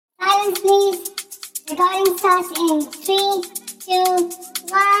Silence, please. Recording starts in 3, 2,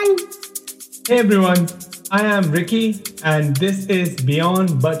 1. Hey everyone, I am Ricky, and this is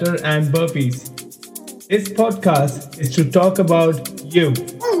Beyond Butter and Burpees. This podcast is to talk about you,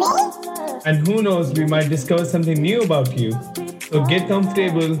 and who knows, we might discover something new about you. So get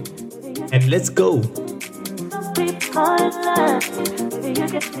comfortable and let's go.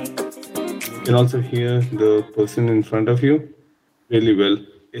 You can also hear the person in front of you really well.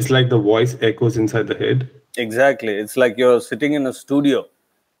 It's like the voice echoes inside the head. Exactly. It's like you're sitting in a studio.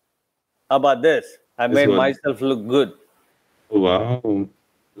 How about this? I made one. myself look good. Wow,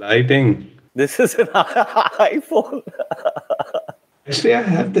 lighting. This is an iPhone. Actually, I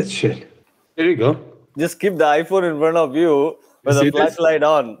have that shit. There you go. Just keep the iPhone in front of you with see a this? flashlight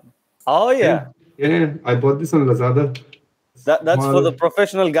on. Oh, yeah. Yeah, I bought this on Lazada. That's for the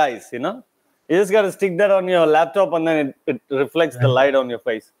professional guys, you know? You just got to stick that on your laptop and then it reflects the light on your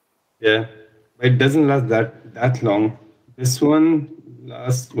face. Yeah, but it doesn't last that long. This one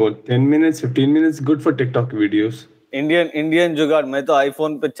lasts what 10 minutes, 15 minutes. Good for TikTok videos. Indian जुगाड़ मैं तो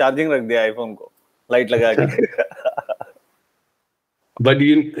iPhone पे charging रख दिया iPhone को light लगा के But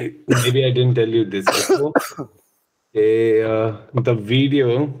maybe I didn't tell you this before. The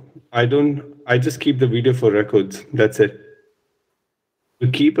video, I just keep the video for records. That's it. To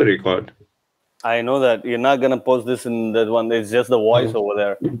keep a record. I know that you're not gonna post this in that one. It's just the voice over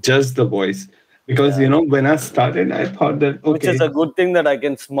there. Just the voice. Because when I started, I thought that Which is a good thing that I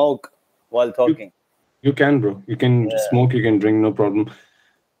can smoke while talking. You can, bro. You can smoke, you can drink, no problem.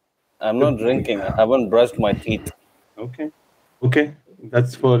 I'm not drinking. I haven't brushed my teeth. Okay.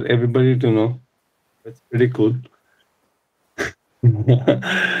 That's for everybody to know. That's pretty cool.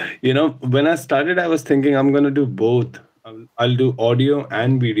 When I started, I was thinking I'm gonna do both. I'll do audio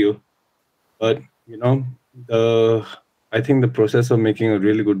and video. But I think the process of making a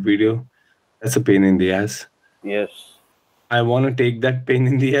really good video, that's a pain in the ass. Yes. I want to take that pain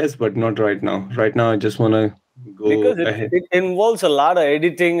in the ass, but not right now. Right now, I just want to go Because ahead. it involves a lot of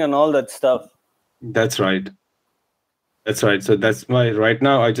editing and all that stuff. That's right. So that's why right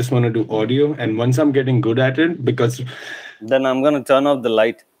now I just want to do audio. And once I'm getting good at it, because Then I'm gonna turn off the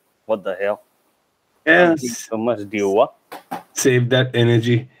light. What the hell? yes, So much diwa. save that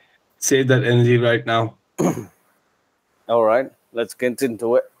energy. Save that energy right now. All right, let's get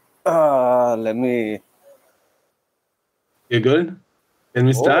into it. Let me. You good? Can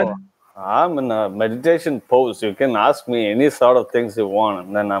we start? Oh, I'm in a meditation pose. You can ask me any sort of things you want,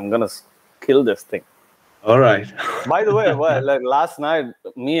 and then I'm gonna kill this thing. All right. By the way, like last night,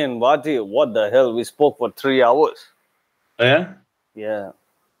 me and Vati, what the hell? We spoke for 3 hours. Yeah? Yeah.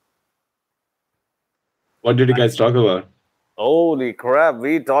 What did you guys talk about? Holy crap!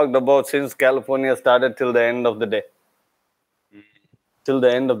 We talked about since California started till the end of the day, till the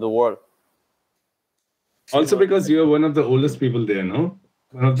end of the world. Also because you're one of the oldest people there, no?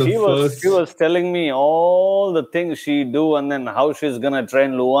 One of the She was telling me all the things she do, and then how she's gonna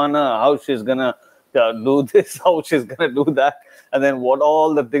train Luana, how she's gonna do this, how she's gonna do that, and then what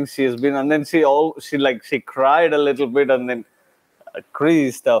all the things she's been, and then she cried a little bit, and then crazy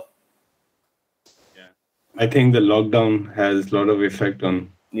stuff. I think the lockdown has a lot of effect on.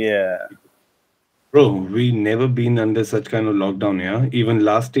 Yeah. Bro, we never been under such kind of lockdown, yeah? Even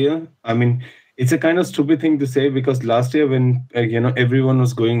last year. I mean, it's a kind of stupid thing to say because last year when, everyone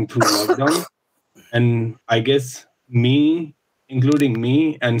was going through lockdown and I guess including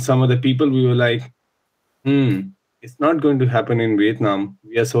me and some other people, we were like, it's not going to happen in Vietnam.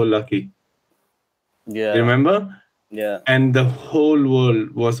 We are so lucky. Yeah. You remember? Yeah. And the whole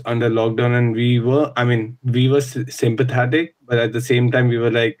world was under lockdown and we were sympathetic, but at the same time we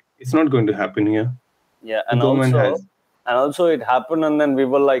were like, it's not going to happen here. Yeah, The government has. and also it happened, and then we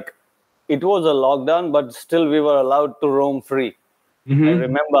were like, it was a lockdown, but still we were allowed to roam free. I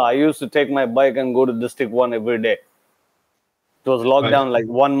remember I used to take my bike and go to District 1 every day. It was locked down like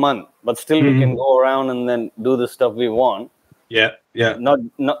 1 month, but still we can go around and then do the stuff we want. Yeah. Not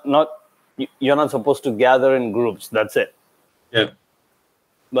you're not supposed to gather in groups. That's it. Yeah.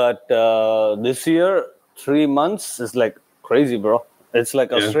 But this year, 3 months is like crazy, bro. It's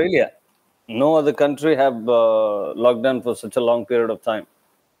like Australia. No other country have locked down for such a long period of time.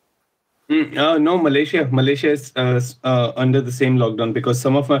 No, Malaysia. Malaysia is under the same lockdown because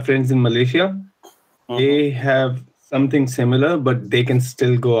some of my friends in Malaysia, they have something similar, but they can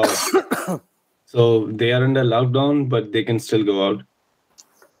still go out. So they are under lockdown, but they can still go out.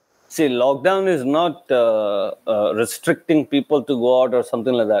 See, lockdown is not restricting people to go out or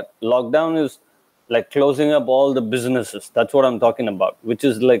something like that. Lockdown is like closing up all the businesses. That's what I'm talking about, which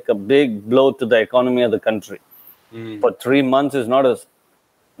is like a big blow to the economy of the country. For 3 months is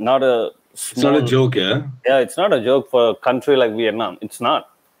not a It's not a small joke, yeah. Yeah, it's not a joke for a country like Vietnam. It's not.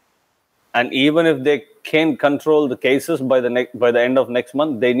 And even if they can't control the cases by the end of next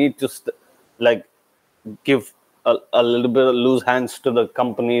month, they need to give a little bit of loose hands to the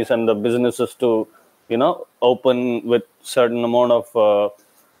companies and the businesses to, open with certain amount of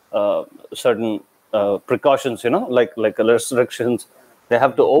certain precautions. Like restrictions. They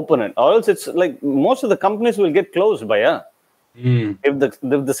have to open it, or else it's like most of the companies will get closed by if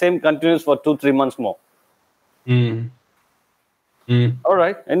the same continues for 2-3 months more. All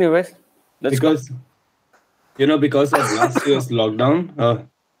right. Anyways, let's go. Because of last year's lockdown.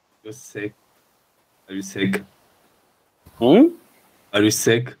 You're sick. Are you sick? Are you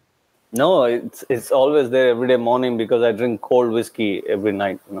sick? No, it's always there every day morning because I drink cold whiskey every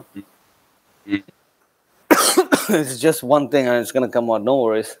night. It's just one thing and it's gonna come out. No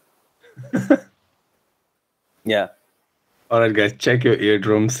worries. Yeah. All right, guys, check your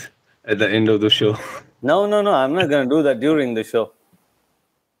eardrums at the end of the show. No. I'm not gonna do that during the show.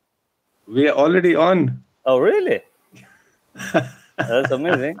 We are already on. Oh, really? That's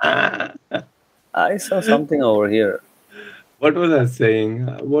amazing. I saw something over here. What was I saying?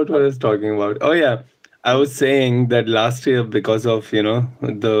 What was I talking about? Oh, yeah. I was saying that last year, because of, the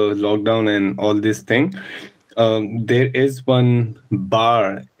lockdown and all this thing, there is one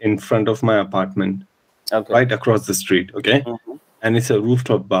bar in front of my apartment, right across the street, okay? Mm-hmm. And it's a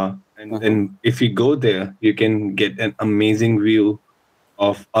rooftop bar. And then if you go there, you can get an amazing view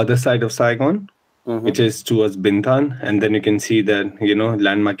of other side of Saigon, which is towards Bintan. And then you can see that,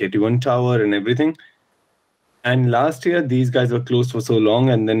 landmark 81 tower and everything. And last year, these guys were closed for so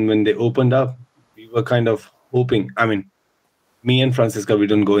long. And then when they opened up, we were kind of hoping. I mean, me and Francisca, we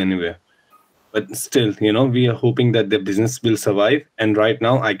don't go anywhere. But still, we are hoping that the business will survive. And right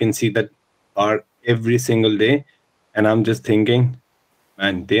now, I can see that bar every single day. And I'm just thinking,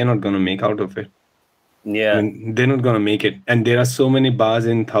 man, they're not going to make out of it. Yeah. I mean, they're not going to make it. And there are so many bars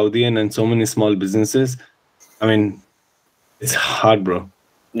in Thao Dien and so many small businesses. I mean, it's hard, bro.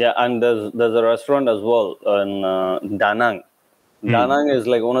 Yeah, and there's a restaurant as well in Da Nang. Da Nang is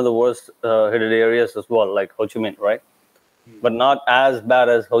like one of the worst hidden areas as well, like Ho Chi Minh, right? But not as bad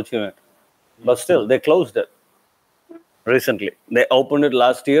as Ho Chi Minh. But still, they closed it recently. They opened it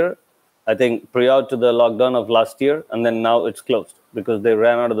last year, I think prior to the lockdown of last year, and then now it's closed because they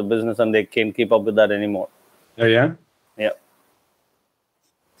ran out of the business and they can't keep up with that anymore. Oh, yeah? Yeah.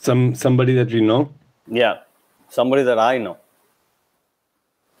 Somebody that we know? Yeah, somebody that I know.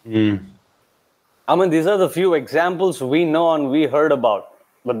 I mean, these are the few examples we know and we heard about,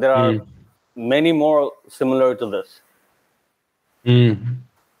 but there are many more similar to this.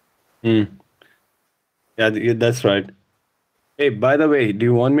 Yeah, that's right. Hey, by the way, do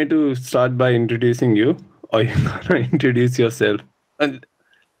you want me to start by introducing you, or you gonna introduce yourself? And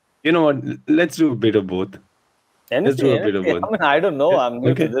you know what? Let's do a bit of both. Let's do a bit of both. I mean, I don't know. I'm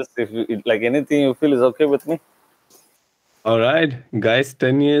new to this. If you, like anything you feel is okay with me. All right, guys.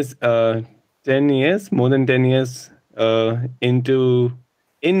 10 years, more than 10 years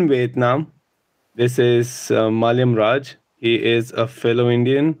in Vietnam. This is Maliam Raj. He is a fellow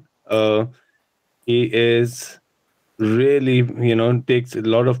Indian. He is really, takes a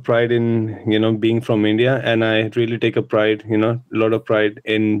lot of pride in, being from India. And I really take a lot of pride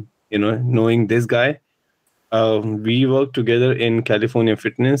in, knowing this guy. We work together in California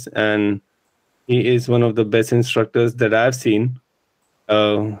Fitness, and he is one of the best instructors that I've seen,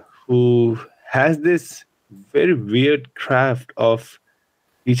 who has this very weird craft of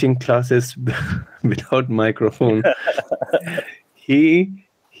teaching classes without microphone.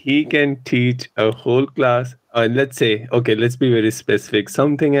 He can teach a whole class. Let's say, okay, let's be very specific.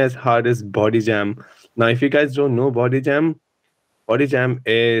 Something as hard as body jam. Now, if you guys don't know body jam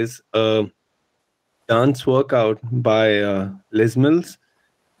is a dance workout by Les Mills,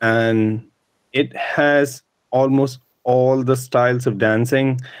 and it has almost all the styles of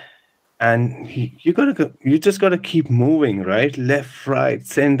dancing. And you just gotta keep moving, right? Left, right,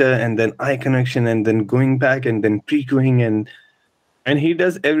 center, and then eye connection, and then going back, and then pre-going, and he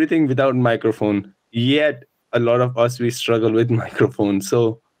does everything without microphone. Yet a lot of us, we struggle with microphone.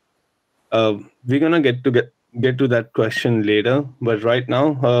 So we're gonna get to that question later. But right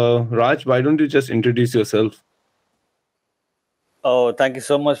now, Raj, why don't you just introduce yourself? Oh, thank you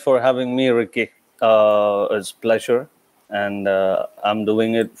so much for having me, Ricky. It's a pleasure. And I'm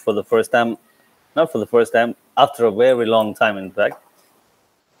doing it for the first time. Not for the first time, after a very long time, in fact.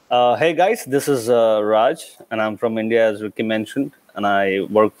 Hey guys, this is Raj, and I'm from India, as Ricky mentioned, and I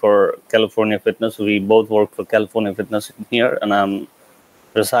work for California Fitness. We both work for California Fitness here, and I'm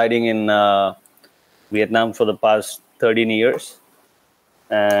residing in Vietnam for the past 13 years.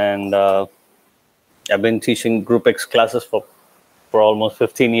 and I've been teaching Group X classes for almost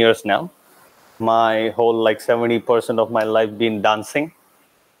 15 years now. My whole 70% of my life been dancing.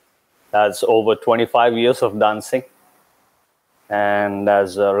 That's over 25 years of dancing. And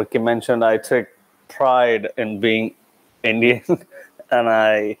as Ricky mentioned, I take pride in being Indian,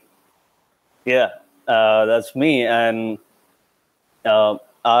 and that's me. And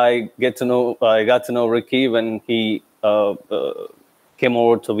I got to know Ricky when he came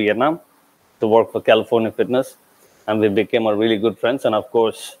over to Vietnam to work for California Fitness, and we became a really good friends. And of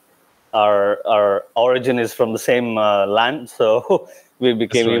course, our origin is from the same land, so we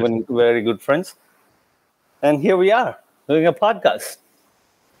became even very good friends. And here we are doing a podcast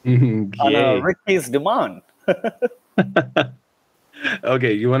on Ricky's demand.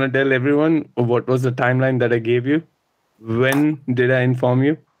 Okay, you want to tell everyone what was the timeline that I gave you? When did I inform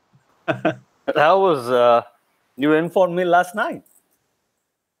you? That was you informed me last night.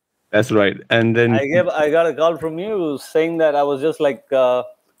 That's right. And then I got a call from you saying that I was just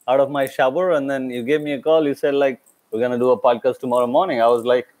out of my shower, and then you gave me a call. You said we're gonna do a podcast tomorrow morning. I was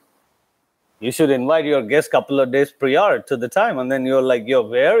like, you should invite your guest a couple of days prior to the time. And then you're like, you're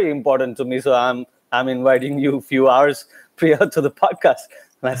very important to me, so I'm inviting you a few hours prior to the podcast.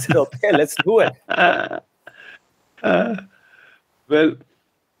 And I said, okay, let's do it. Well,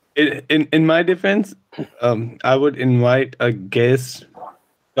 in my defense, I would invite a guest a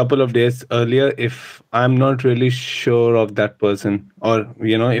couple of days earlier if I'm not really sure of that person, or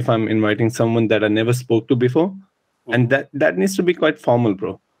if I'm inviting someone that I never spoke to before. And that needs to be quite formal,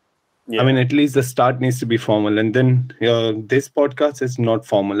 bro. Yeah. I mean, at least the start needs to be formal. And then this podcast is not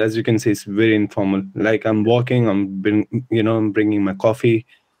formal. As you can see, it's very informal. Like I'm walking, I'm bringing my coffee.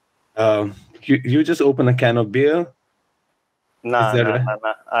 You just open a can of beer. Nah.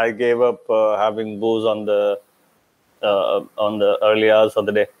 I gave up having booze on the early hours of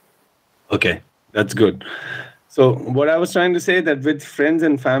the day. Okay, that's good. So what I was trying to say, that with friends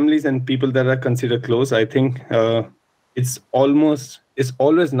and families and people that are considered close, I think it's always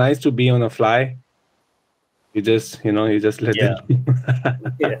nice to be on a fly. You just let them.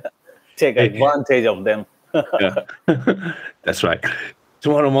 Yeah. Take advantage of them. Yeah. That's right.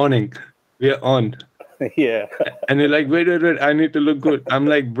 Tomorrow morning, we are on. Yeah. And you're like, wait, I need to look good. I'm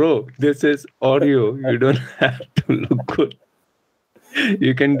like, bro, this is audio. You don't have to look good.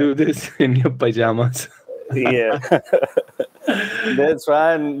 You can do this in your pajamas. Yeah. They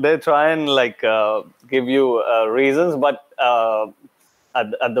try and give you reasons, but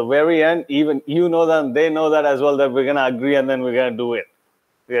at the very end, even that they know that as well, that we're gonna agree and then we're gonna do it.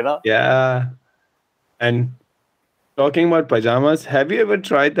 Yeah. And talking about pajamas, have you ever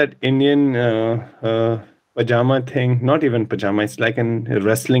tried that Indian pajama thing? Not even pajama, it's like an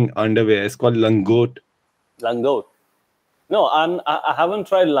wrestling underwear. It's called langot. Langot. No, I haven't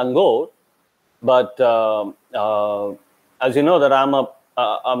tried langot, but as you know that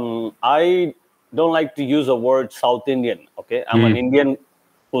I don't like to use a word South Indian. Okay, I'm an Indian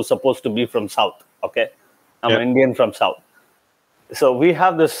who's supposed to be from South. Okay, I'm an Indian from South. So we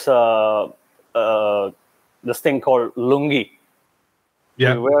have this this thing called lungi.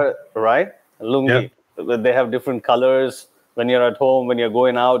 Yeah. We wear, right? Lungi. Yeah. They have different colors. When you're at home, when you're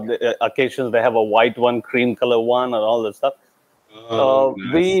going out, occasions they have a white one, cream color one, and all that stuff.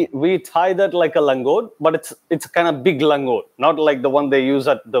 Nice. We tie that like a langot, but it's kind of big langot, not like the one they use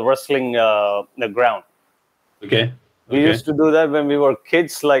at the wrestling the ground. Okay. We used to do that when we were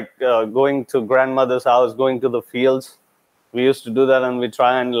kids, going to grandmother's house, going to the fields. We used to do that, and we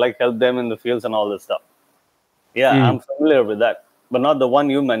try and help them in the fields and all that stuff. Yeah, I'm familiar with that, but not the one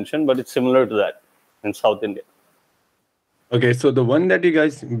you mentioned, but it's similar to that in South India. Okay, so the one that you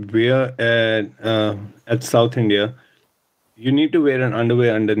guys wear at South India, you need to wear an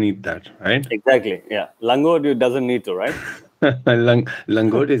underwear underneath that, right? Exactly, yeah. Langot doesn't need to, right?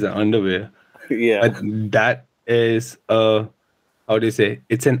 Langot is an underwear. Yeah. But that is, how do you say?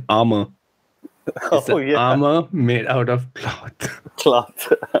 It's an armor. It's an armor made out of cloth.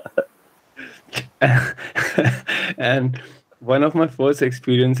 Cloth. And one of my first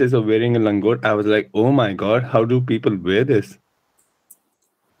experiences of wearing a langot, I was like, oh my God, how do people wear this?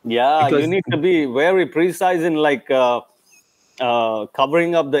 Yeah, because you need to be very precise in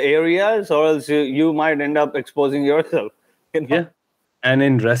covering up the areas, or else you might end up exposing yourself. Yeah. And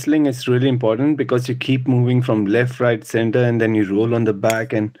in wrestling, it's really important because you keep moving from left, right, center, and then you roll on the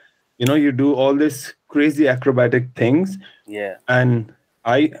back, and you do all this crazy acrobatic things. Yeah. And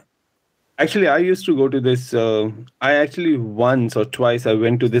I used to go to this. Once or twice I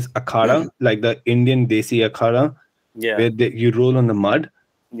went to this akhada, like the Indian Desi akhada, where you roll on the mud.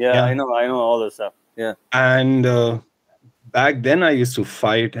 Yeah, I know all this stuff. Yeah. And back then I used to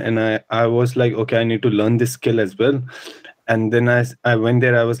fight, and I was like, okay, I need to learn this skill as well. And then I went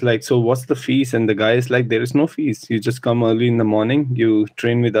there. I was like, so what's the fees? And the guy is like, there is no fees. You just come early in the morning, you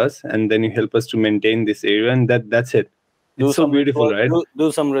train with us, and then you help us to maintain this area, and that's it. It's so beautiful, right?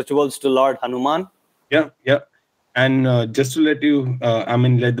 Do some rituals to Lord Hanuman. Yeah, yeah. And just to let you,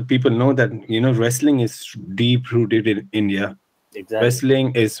 let the people know that, wrestling is deep rooted in India. Exactly.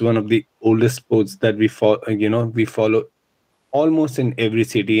 Wrestling is one of the oldest sports that we follow almost in every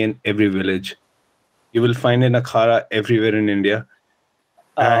city and every village. You will find an akhara everywhere in India.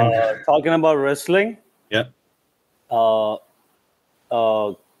 And Talking about wrestling, yeah,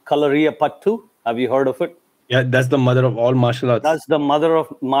 Kalariyapattu. Have you heard of it? yeah, that's the mother of all martial arts. That's the mother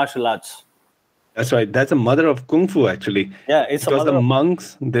of martial arts. That's right. That's the mother of Kung Fu, actually. Yeah, it's because the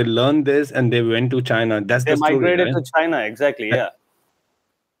monks, they learned this and they went to China. That's they the story, migrated right? to China, exactly. Yeah.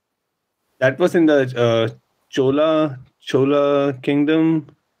 That was in the Chola Kingdom.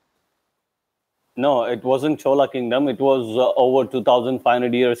 No, it wasn't Chola Kingdom. It was over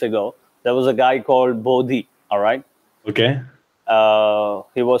 2,500 years ago. There was a guy called Bodhi. All right. Okay.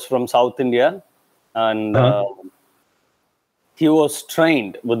 He was from South India, and he was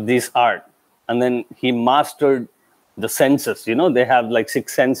trained with this art, and then he mastered the senses. They have like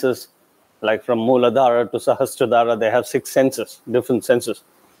 6 senses, like from Muladhara to Sahasradhara. They have 6 senses, different senses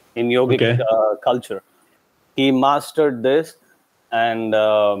in yogic culture. He mastered this, and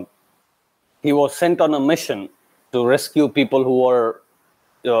he was sent on a mission to rescue people who are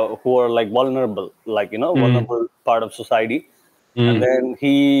like vulnerable, like vulnerable part of society. And then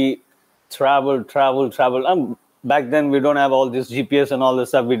he traveled. Back then we don't have all this GPS and all this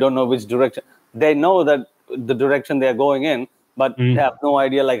stuff. We don't know which direction. They know that the direction they are going in, but they have no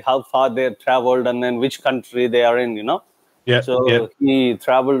idea like how far they have traveled and then which country they are in. Yeah. So he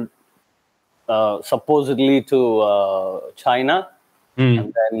traveled supposedly to China.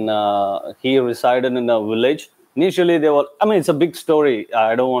 And then he resided in a village. Initially, it's a big story.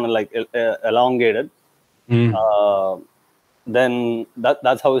 I don't want to elongate it. Then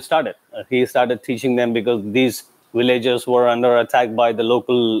that's how it started. He started teaching them because these villagers were under attack by the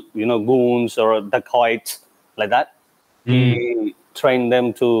local, goons or dacoits, like that. He trained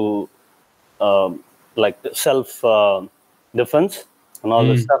them to self defense and all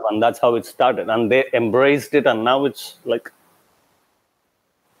this stuff, and that's how it started. And they embraced it, and now it's like.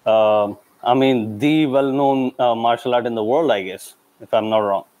 The well-known martial art in the world, I guess, if I'm not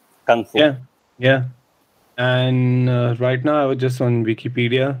wrong. Kung Fu. Yeah. And right now I was just on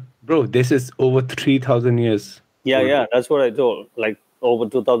Wikipedia. Bro, this is over 3,000 years. Yeah, that's what I told. Like over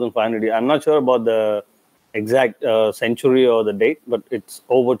 2,500 years. I'm not sure about the exact century or the date, but it's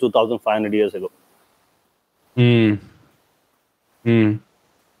over 2,500 years ago.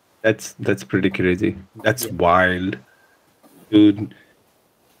 That's pretty crazy. That's wild, dude.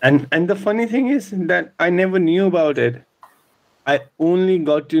 And the funny thing is that I never knew about it. I only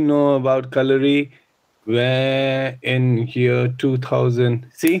got to know about Kalari where in year 2000.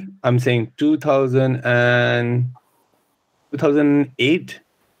 See, I'm saying 2000 and 2008.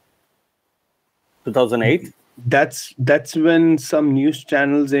 2008? That's when some news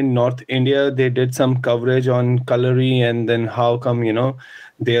channels in North India, they did some coverage on Kalari, and then how come,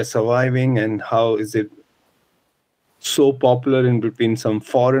 they are surviving, and how is it so popular in between some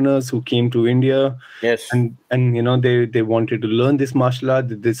foreigners who came to India. Yes. And they wanted to learn this martial art.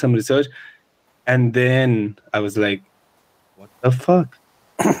 They did some research, and then I was like, what the fuck?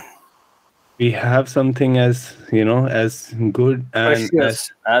 We have something as good and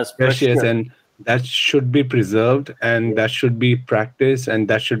as precious, and that should be preserved, and that should be practiced, and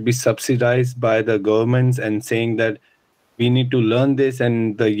that should be subsidized by the governments, and saying that we need to learn this,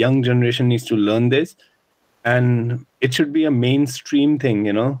 and the young generation needs to learn this. And it should be a mainstream thing,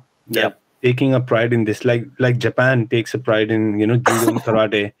 taking a pride in this, like Japan takes a pride in, judo and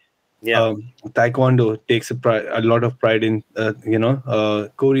karate. Taekwondo takes a lot of pride in,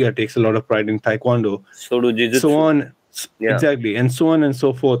 Korea takes a lot of pride in taekwondo. So do jiu-jitsu. So on, exactly, and so on and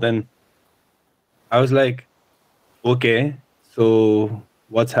so forth. And I was like, okay, so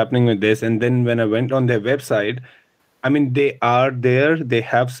what's happening with this? And then when I went on their website, they are there, they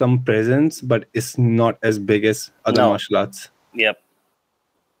have some presence, but it's not as big as other martial arts. Yep.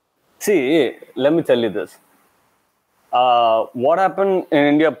 See, let me tell you this. What happened in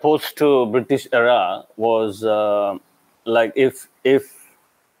India post to British era was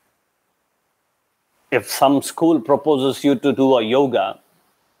if some school proposes you to do a yoga,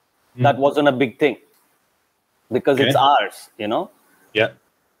 that wasn't a big thing because it's ours, Yeah.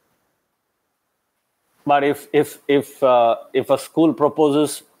 But if a school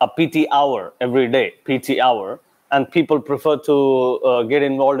proposes a PT hour every day, PT hour, and people prefer to get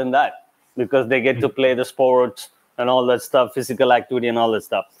involved in that because they get to play the sports and all that stuff, physical activity and all that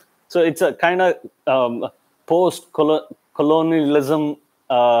stuff. So it's a kind of post-colonialism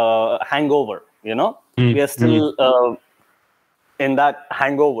hangover. We are still in that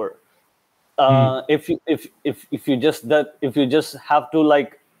hangover. If you just have to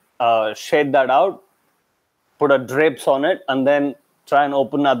like shade that out, put a drapes on it, and then try and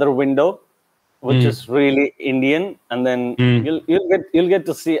open another window, which is really Indian, and then you'll get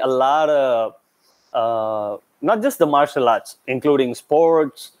to see a lot of not just the martial arts, including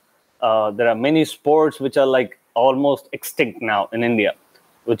sports. There are many sports which are like almost extinct now in India,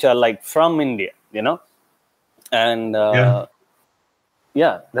 which are like from India, and there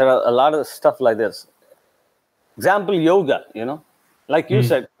are a lot of stuff like this. Example, yoga, like you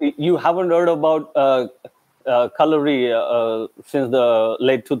said, you haven't heard about Kalari since the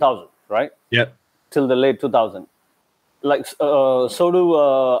late 2000s, right? Yeah. Till the late 2000s. Like, so do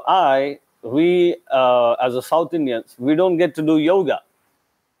I. We, as a South Indians, we don't get to do yoga.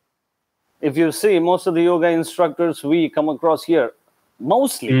 If you see, most of the yoga instructors we come across here,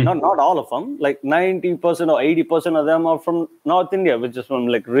 mostly, not all of them, like 90% or 80% of them are from North India, which is from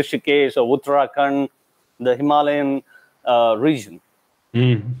like Rishikesh or Uttarakhand, the Himalayan region.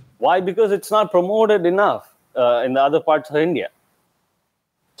 Why? Because it's not promoted enough in the other parts of India.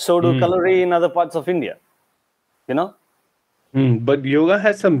 So do Kalari in other parts of India, But yoga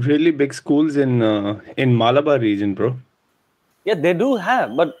has some really big schools in Malabar region, bro. Yeah, they do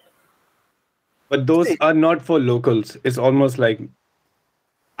have, but those are not for locals. It's almost like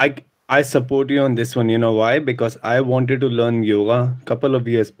I support you on this one. You know why? Because I wanted to learn yoga a couple of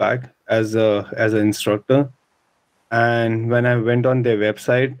years back as an instructor, and when I went on their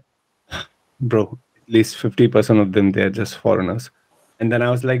website, bro, at least 50% of them, they're just foreigners. And then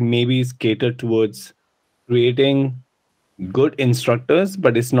I was like, maybe it's catered towards creating good instructors,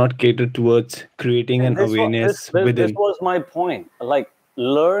 but it's not catered towards creating an awareness within. This was my point. Like,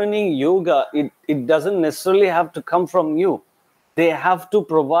 learning yoga, it doesn't necessarily have to come from you. They have to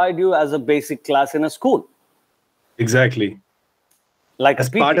provide you as a basic class in a school. Exactly. Like as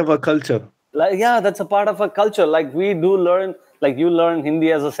part of our culture. Like, that's a part of our culture. Like, we do learn, like you learn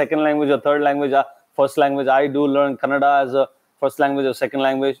Hindi as a second language or third language, first language. I do learn Kannada as a first language or second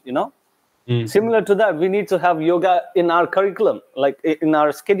language, Similar to that, we need to have yoga in our curriculum, like in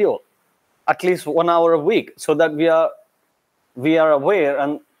our schedule, at least 1 hour a week, so that we are aware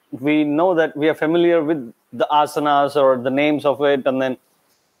and we know that we are familiar with the asanas or the names of it, and then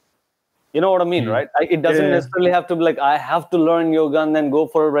you know what I mean, right? It doesn't necessarily have to be like I have to learn yoga and then go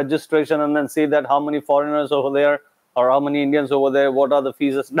for a registration and then see that how many foreigners over there or how many Indians over there, what are the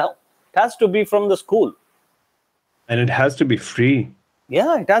fees. No, it has to be from the school. And it has to be free.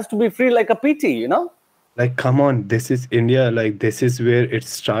 Yeah, it has to be free, like a PT, Like, come on, this is India. Like, this is where it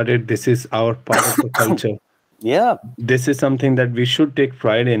started. This is our part of the culture. Yeah. This is something that we should take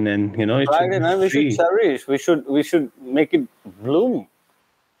pride in, and it pride in, and we should cherish. We should make it bloom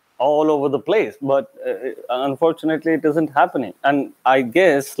all over the place. But unfortunately, it isn't happening. And I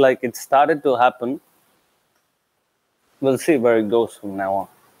guess, like, it started to happen. We'll see where it goes from now on.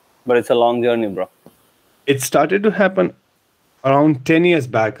 But it's a long journey, bro. It started to happen around 10 years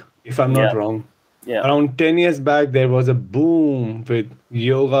back, if I'm not wrong. Yeah. Around 10 years back, there was a boom with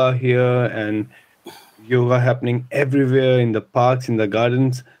yoga here and yoga happening everywhere in the parks, in the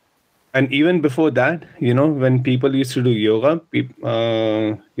gardens. And even before that, when people used to do yoga,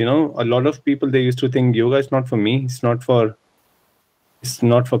 a lot of people, they used to think yoga is not for me. It's not for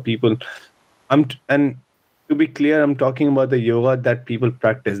people. And to be clear, I'm talking about the yoga that people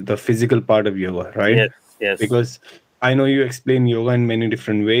practice, the physical part of yoga, right? Yes. Because I know you explain yoga in many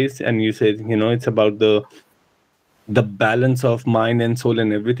different ways, and you said, it's about the balance of mind and soul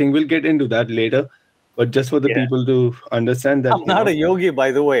and everything. We'll get into that later, but just for the people to understand that. I'm not a yogi,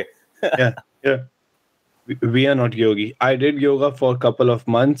 by the way. Yeah. We are not yogi. I did yoga for a couple of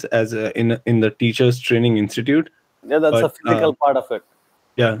months as in the Teachers Training Institute. Yeah, that's a physical part of it.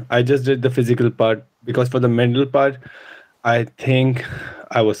 Yeah, I just did the physical part because for the mental part, I think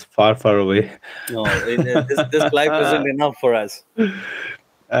I was far, far away. No, this life isn't enough for us.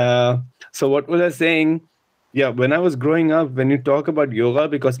 So what was I saying? Yeah, when I was growing up, when you talk about yoga,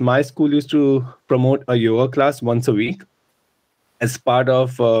 because my school used to promote a yoga class once a week as part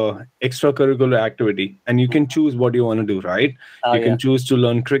of extracurricular activity. And you can choose what you want to do, right? You can choose to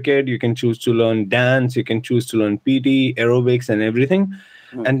learn cricket, you can choose to learn dance, you can choose to learn PT, aerobics and everything.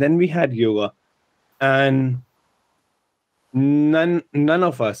 And then we had yoga. And none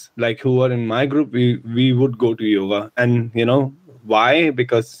of us, like who were in my group, we would go to yoga. And why?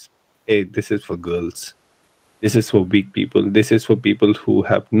 Because hey, this is for girls. This is for weak people. This is for people who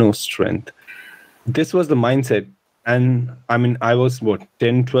have no strength. This was the mindset. And I mean, I was what,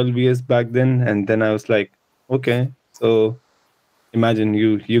 10, 12 years back then. And then I was like, okay, so imagine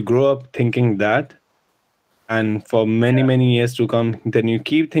you grow up thinking that. And for many years to come, then you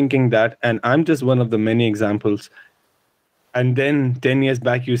keep thinking that. And I'm just one of the many examples. And then 10 years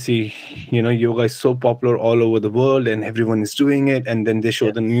back, you see, yoga is so popular all over the world and everyone is doing it. And then they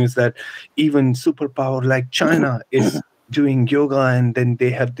show the news that even superpower like China is doing yoga. And then they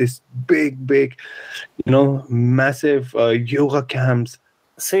have this big, massive yoga camps.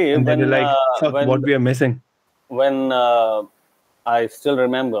 See, And then when, they're like, fuck, when what we are missing. when I still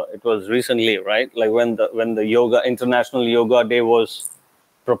remember, it was recently, right? Like when the International Yoga Day was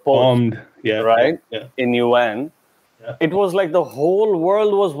proposed, right, in UN. Yeah. It was like the whole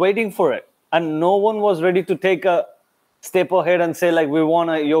world was waiting for it, and no one was ready to take a step ahead and say like, we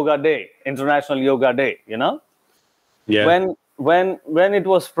want a yoga day, International Yoga Day. Yeah. When it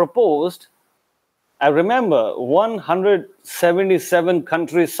was proposed, I remember 177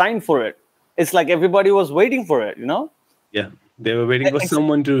 countries signed for it. It's like everybody was waiting for it. Yeah. They were waiting for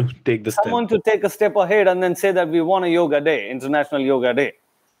someone to take the step. Someone to take a step ahead and then say that we want a yoga day, International Yoga Day.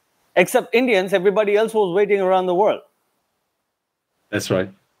 Except Indians, everybody else was waiting around the world. That's right.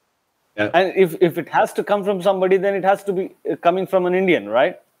 Yeah. And if it has to come from somebody, then it has to be coming from an Indian,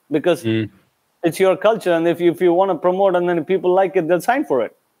 right? Because it's your culture, and if you want to promote, and then if people like it, they'll sign for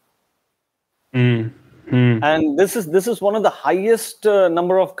it. And this is one of the highest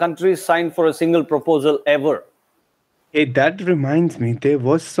number of countries signed for a single proposal ever. Hey, that reminds me, there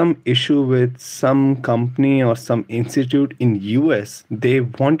was some issue with some company or some institute in US. They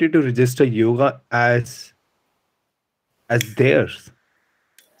wanted to register yoga as theirs.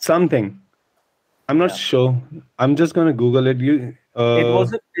 Something. I'm not sure. I'm just gonna Google it. It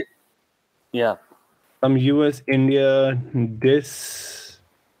wasn't. Yeah. Some US India dispute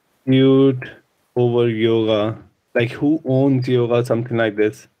over yoga. Like who owns yoga? Something like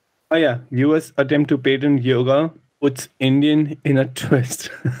this. Oh yeah, US attempt to patent yoga puts Indian in a twist.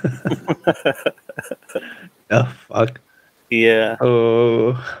 The fuck? Yeah.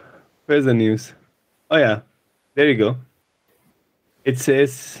 Oh, where's the news? Oh yeah, there you go. It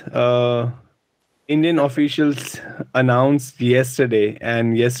says Indian officials announced yesterday,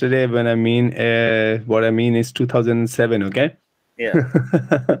 and yesterday when I mean what I mean is 2007. Okay. Yeah.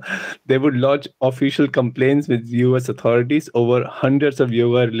 They would lodge official complaints with US authorities over hundreds of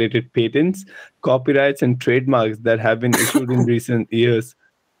yoga-related patents, copyrights, and trademarks that have been issued in recent years.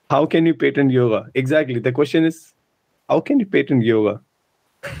 How can you patent yoga? Exactly. The question is, how can you patent yoga?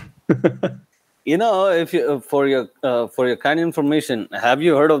 If you for your kind information, have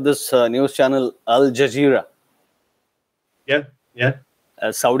you heard of this news channel Al Jazeera? Yeah.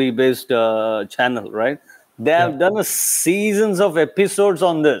 A Saudi-based channel, right? They have done a seasons of episodes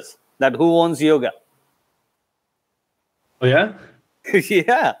on this. That who owns yoga? Oh yeah.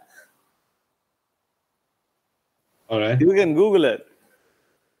 Yeah. All right. You can Google it.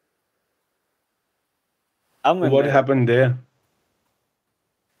 What happened there?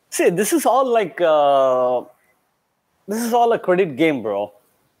 See, this is all like this is all a credit game, bro.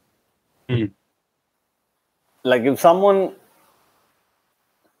 Like if someone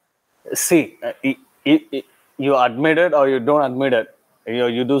you admit it or you don't admit it,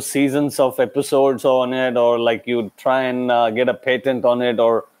 you do seasons of episodes on it, or like you try and get a patent on it,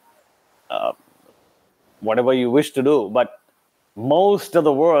 or whatever you wish to do. But most of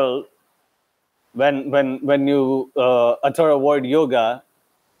the world, when you utter a word yoga,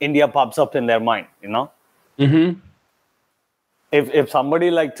 India pops up in their mind, If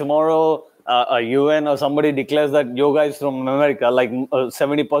somebody like tomorrow, a UN or somebody declares that yoga is from America, like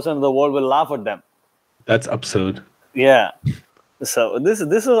 70% of the world will laugh at them. That's absurd. Yeah. So this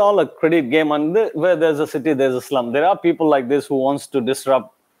is all a credit game, and where there's a city, there's a slum. There are people like this who wants to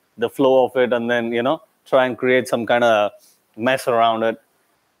disrupt the flow of it, and then try and create some kind of mess around it.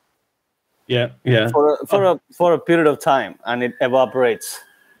 Yeah. For a period of time, and it evaporates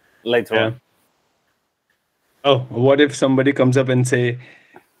later on. Oh, what if somebody comes up and say,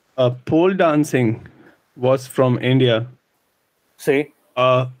 pole dancing was from India? See?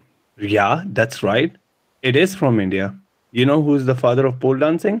 Yeah, that's right. It is from India. You know who's the father of pole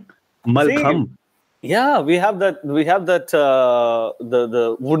dancing? Malcolm. See? Yeah, we have that. The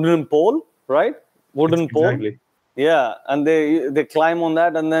wooden pole, right? Wooden pole. Exactly. Yeah, and they climb on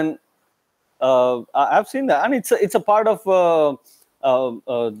that, and then I've seen that, and it's a part of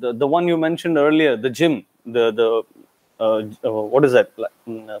the one you mentioned earlier, the gym, the what is that?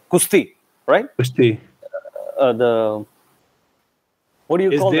 Kusti, right? Kusti. What do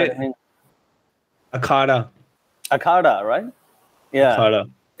you call that? Akhada. Akhada, right? Yeah. Akhada.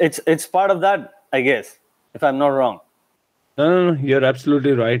 It's part of that, I guess, if I'm not wrong. No, you're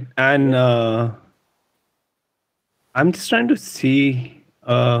absolutely right. And I'm just trying to see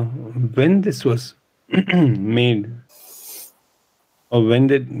when this was made, or when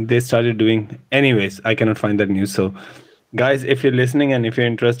did they started doing. Anyways, I cannot find that news. So, guys, if you're listening and if you're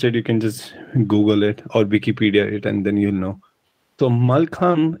interested, you can just Google it or Wikipedia it, and then you'll know. So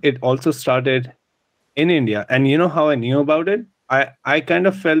Malkham, it also started in India, and you know how I knew about it? I kind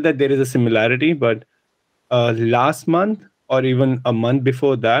of felt that there is a similarity, but last month or even a month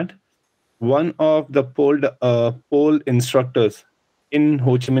before that, one of the pole instructors in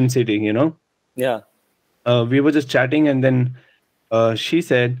Ho Chi Minh City, Yeah. we were just chatting, and then she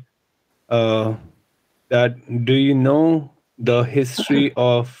said uh, that, do you know the history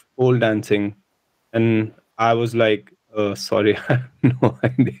of pole dancing? And I was like, sorry, I have no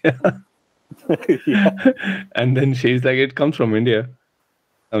idea. And then she's like, it comes from India.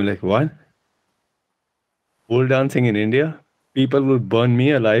 I'm like, what? Pole dancing in India? People will burn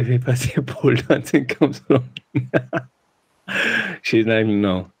me alive if I say pole dancing comes from India. She's like,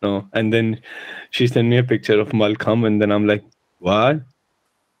 no. And then she sent me a picture of Malkham, and then I'm like, what?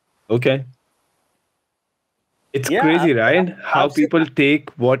 Okay. It's Yeah, crazy, right? How I've seen people take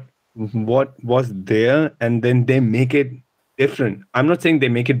what was there and then they make it different. I'm not saying they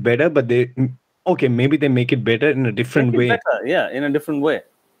make it better, but maybe they make it better in a different make it way. better, yeah, in a different way.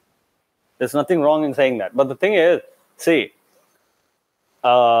 There's nothing wrong in saying that. But the thing is, see,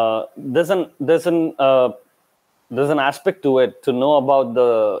 there's an aspect to it to know about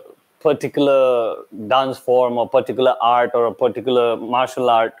the particular dance form or particular art or a particular martial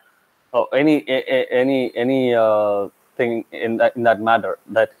art or any thing in that matter.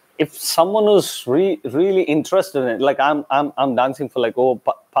 That if someone is really interested in it, like I'm dancing for like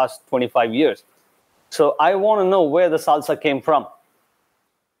past 25 years, so I want to know where the salsa came from.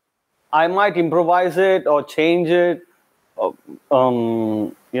 I might improvise it or change it,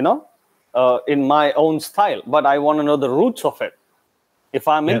 in my own style, but I want to know the roots of it. If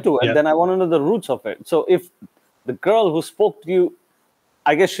I'm into it, then I want to know the roots of it. So if the girl who spoke to you,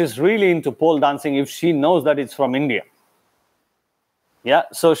 I guess she's really into pole dancing if she knows that it's from India. Yeah,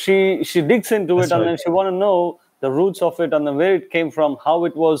 so she digs into it, and then she want to know the roots of it and where it came from, how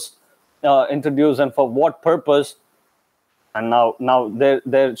it was introduced, and for what purpose. And now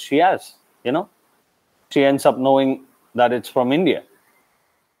there she has, she ends up knowing that it's from India,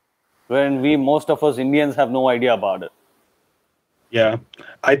 when most of us Indians have no idea about it. Yeah,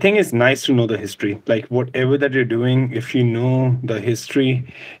 I think it's nice to know the history. Like whatever that you're doing, if you know the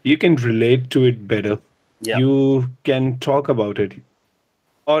history, you can relate to it better. Yeah. You can talk about it,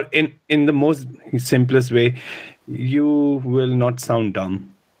 or in the most simplest way, you will not sound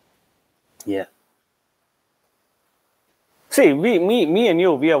dumb. Yeah. See, me and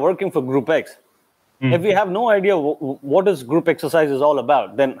you, we are working for Group X. If we have no idea what is group exercise is all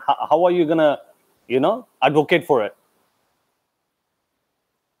about, then how are you gonna, advocate for it?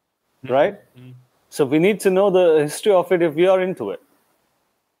 Right? So we need to know the history of it if we are into it.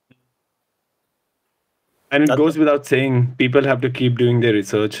 And it goes without saying, people have to keep doing their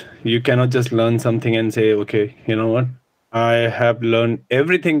research. You cannot just learn something and say, okay, you know what? I have learned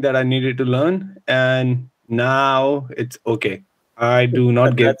everything that I needed to learn, and now it's okay. I do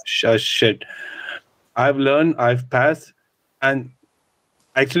not give a shit. I've learned, I've passed, and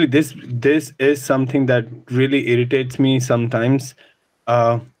actually this is something that really irritates me sometimes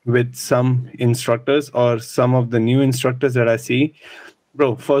with some instructors or some of the new instructors that I see.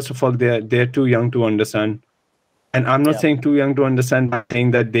 Bro, first of all, they're too young to understand. And I'm not saying too young to understand by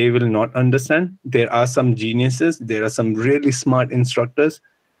saying that they will not understand. There are some geniuses, there are some really smart instructors.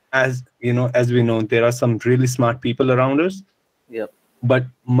 As we know, there are some really smart people around us. Yep. But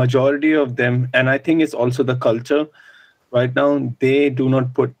majority of them, and I think it's also the culture right now, they do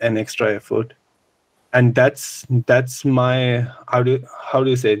not put an extra effort. And that's my, how do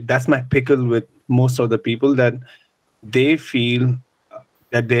you say it? That's my pickle with most of the people, that they feel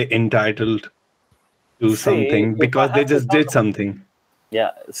that they're entitled to something because they just did something.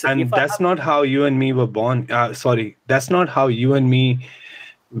 Yeah. And that's not how you and me were born. That's not how you and me,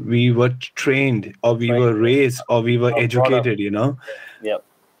 we were trained, or we were raised, or we were educated, Yeah.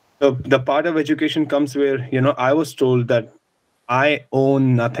 So the part of education comes where, I was told that I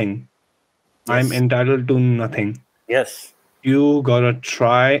own nothing. Yes. I'm entitled to nothing. Yes. You gotta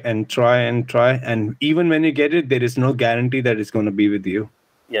try and try and try. And even when you get it, there is no guarantee that it's going to be with you.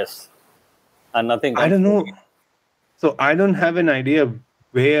 Yes. And nothing. I don't know. So I don't have an idea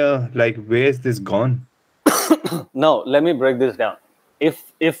where's this gone? No, let me break this down.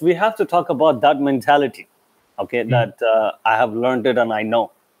 If we have to talk about that mentality, Okay, that I have learned it and I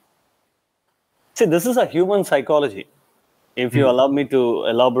know. See, this is a human psychology. If you allow me to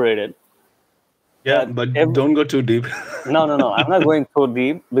elaborate it, Yeah, that but don't go too deep. no, I'm not going so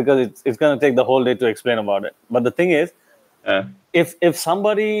deep because it's going to take the whole day to explain about it. But the thing is, if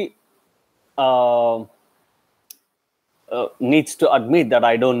somebody needs to admit that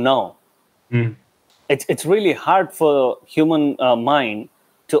I don't know, it's really hard for human mind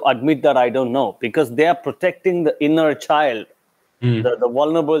to admit that I don't know, because they are protecting the inner child, the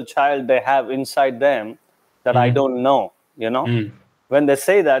vulnerable child they have inside them, that I don't know. When they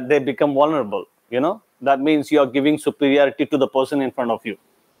say that, they become vulnerable. That means you are giving superiority to the person in front of you.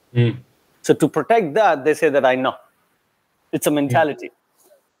 So to protect that, they say that I know. It's a mentality.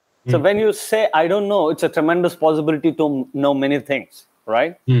 So when you say I don't know, it's a tremendous possibility to know many things,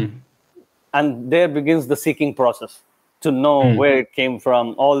 right? And there begins the seeking process to know where it came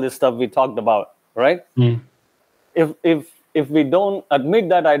from, all this stuff we talked about, right? If we don't admit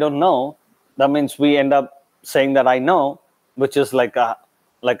that I don't know, that means we end up saying that I know, which is like a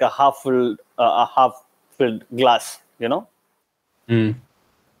half filled glass.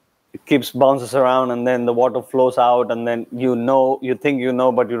 It keeps bounces around, and then the water flows out, and then you think you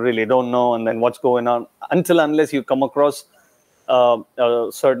know, but you really don't know, and then what's going on, unless you come across a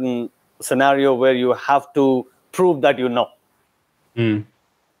certain scenario where you have to prove that you know. Get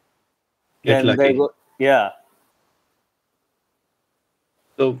Then lucky. they go, yeah.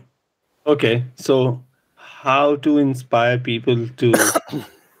 So, okay. So, how to inspire people to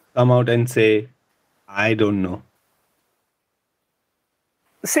come out and say, I don't know?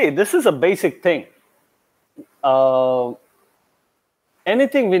 See, this is a basic thing.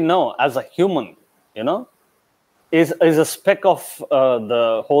 Anything we know as a human, is a speck of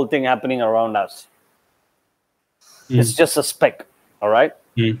the whole thing happening around us. It's just a speck, all right?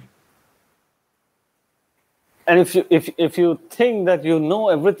 And if you think that you know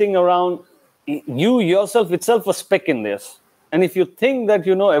everything around you yourself itself, a speck in this, and if you think that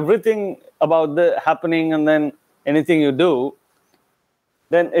you know everything about the happening, and then anything you do,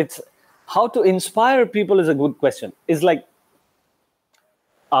 then it's how to inspire people is a good question. It's like,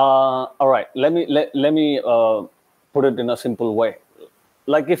 all right, let me put it in a simple way.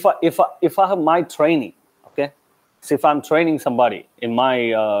 Like if I have my training, okay, so if I'm training somebody in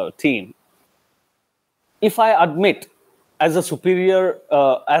my team, if I admit as a superior,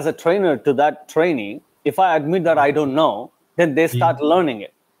 as a trainer to that trainee, if I admit that I don't know, then they start learning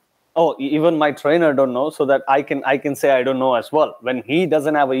it. Oh, even my trainer don't know, so that I can say I don't know as well. When he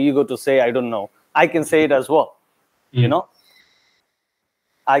doesn't have an ego to say I don't know, I can say it as well.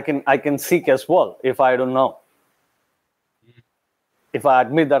 I can seek as well if I don't know. If I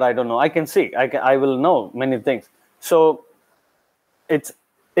admit that I don't know, I can seek. I will know many things. So it's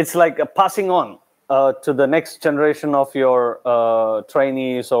like a passing on to the next generation of your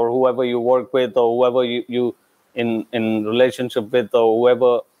trainees, or whoever you work with, or whoever you in relationship with, or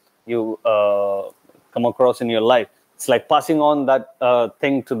whoever you come across in your life. It's like passing on that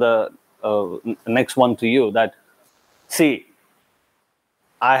thing to the next one to you, that, see,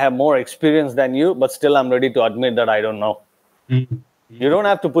 I have more experience than you, but still I'm ready to admit that I don't know. You don't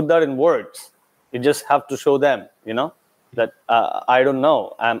have to put that in words. You just have to show them, that I don't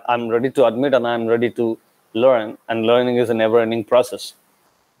know. I'm ready to admit, and I'm ready to learn. And learning is a never-ending process.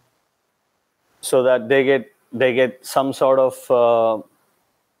 So that they get some sort of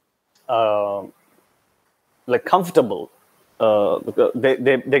like comfortable. Because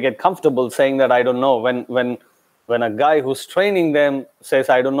they get comfortable saying that I don't know. When a guy who's training them says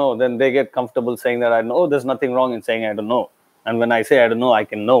I don't know, then they get comfortable saying that I know. There's nothing wrong in saying I don't know. And when I say I don't know, I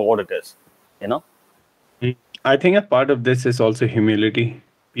can know what it is. I think a part of this is also humility.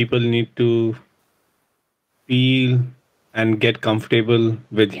 People need to feel and get comfortable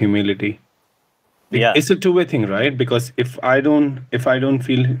with humility. Yeah. It's a two-way thing, right? Because if I don't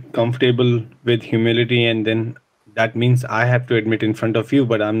feel comfortable with humility, and then that means I have to admit in front of you,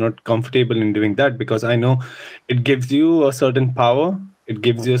 but I'm not comfortable in doing that, because I know it gives you a certain power, it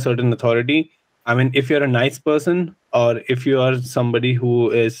gives you a certain authority. I mean, if you're a nice person, or if you are somebody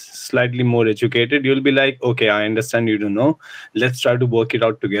who is slightly more educated, you'll be like, okay, I understand you don't know. Let's try to work it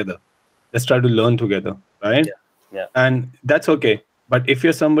out together. Let's try to learn together, right? Yeah. And that's okay. But if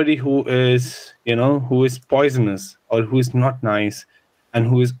you're somebody who is, who is poisonous, or who is not nice, and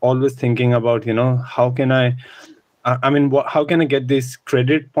who is always thinking about, how can I get these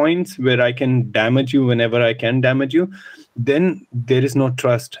credit points where I can damage you whenever I can damage you, then there is no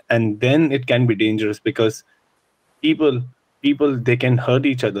trust. And then it can be dangerous, because people, they can hurt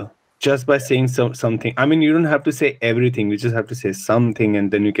each other just by saying something. You don't have to say everything. You just have to say something, and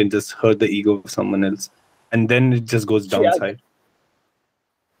then you can just hurt the ego of someone else. and then it just goes downside.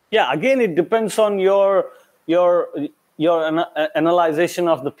 Yeah, again, it depends on your analyzation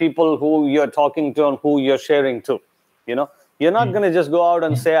of the people who you're talking to and who you're sharing to. You're not going to just go out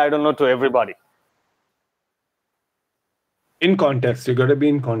and say I don't know to everybody. In context, you got to be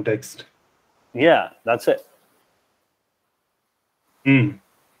in context. Yeah, that's it.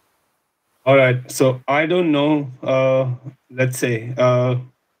 All right, so I don't know, let's say,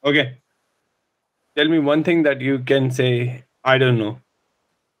 okay, tell me one thing that you can say I don't know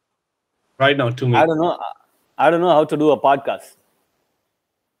right now to me. I don't know how to do a podcast.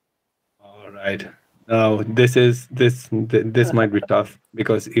 All right, now this might be tough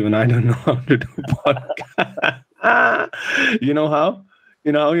because even I don't know how to do a podcast. You know how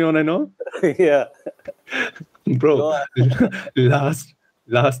you want to know? Yeah, bro.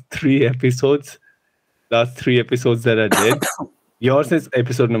 last three episodes that I did, yours is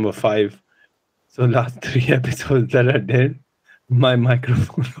episode number 5, so last 3 episodes that I did, my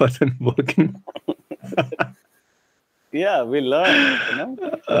microphone wasn't working. Yeah, we learn,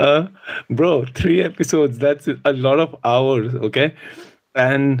 Bro, 3 episodes, that's a lot of hours. Okay,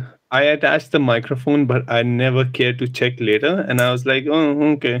 and I attached the microphone, but I never cared to check later, and I was like, oh,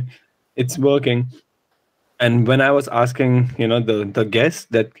 okay, it's working. And when I was asking, the guests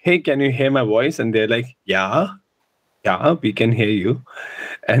that, hey, can you hear my voice? And they're like, yeah, we can hear you.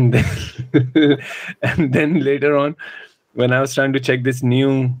 And then, and then later on, when I was trying to check this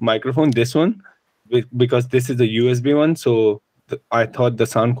new microphone, this one, because this is a USB one, so I thought the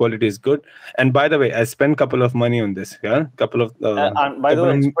sound quality is good. And by the way, I spent a couple of money on this. Yeah, couple of. And by the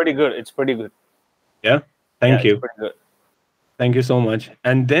way, it's pretty good. It's pretty good. Yeah, thank you. It's pretty good. Thank you so much.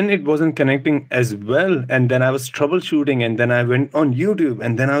 And then it wasn't connecting as well. And then I was troubleshooting. And then I went on YouTube.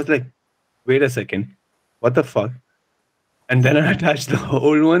 And then I was like, wait a second. What the fuck? And then I attached the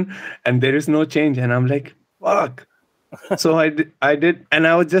old one. And there is no change. And I'm like, fuck. So I did. And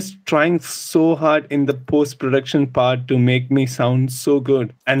I was just trying so hard in the post-production part to make me sound so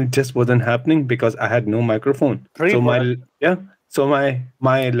good. And it just wasn't happening because I had no microphone. So my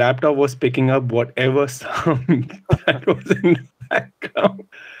laptop was picking up whatever sound that was in the background.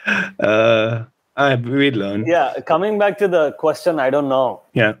 We learned. Yeah, coming back to the question, I don't know.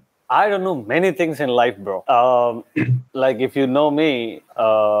 Yeah. I don't know many things in life, bro. Like if you know me,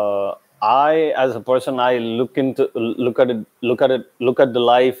 I as a person, I look at the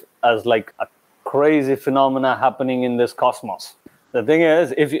life as like a crazy phenomena happening in this cosmos. The thing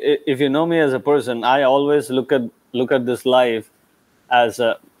is, if you know me as a person, I always look at this life as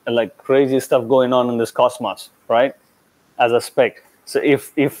like crazy stuff going on in this cosmos, right? As a speck. So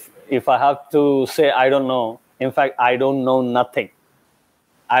if I have to say I don't know, in fact, I don't know nothing.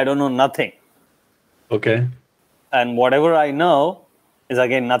 I don't know nothing. Okay. And whatever I know is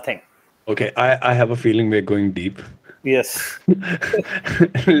again nothing. Okay, I have a feeling we're going deep. Yes.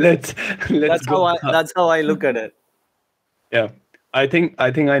 let's go. That's how I look at it. Yeah. I think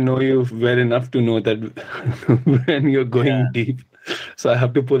I know you well enough to know that when you're going deep. So I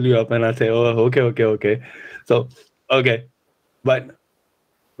have to pull you up and I say, oh, okay. So, okay. But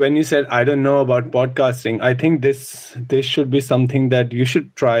when you said, I don't know about podcasting, I think this should be something that you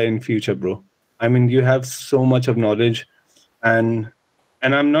should try in future, bro. I mean, you have so much of knowledge and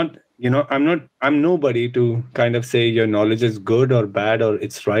I'm nobody to kind of say your knowledge is good or bad or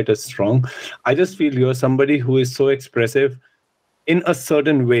it's right or wrong. I just feel you're somebody who is so expressive in a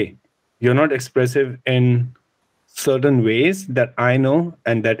certain way. You're not expressive in certain ways that I know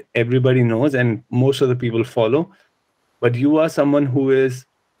and that everybody knows and most of the people follow. But you are someone who is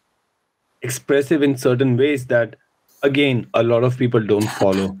expressive in certain ways that, again, a lot of people don't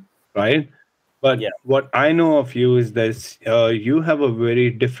follow, right? But what I know of you is that you have a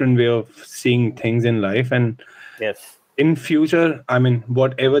very different way of seeing things in life. And in future, I mean,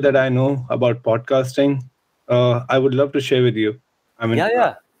 whatever that I know about podcasting, I would love to share with you. I mean,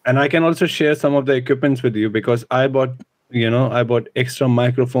 and I can also share some of the equipments with you because I bought extra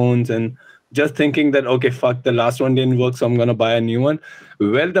microphones and just thinking that, okay, fuck, the last one didn't work, so I'm going to buy a new one.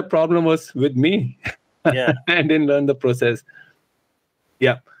 Well, the problem was with me. I didn't learn the process.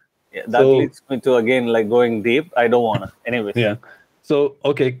 Yeah, that leads me to, again, like going deep. I don't want to. Anyways. Yeah. So,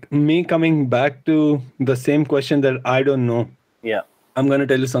 okay, me coming back to the same question that I don't know. Yeah. I'm going to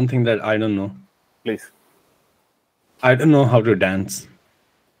tell you something that I don't know. Please. I don't know how to dance.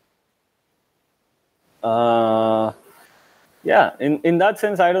 In that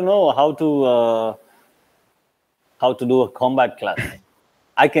sense, I don't know how to do a combat class.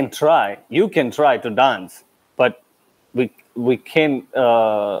 I can try. You can try to dance, but we can't.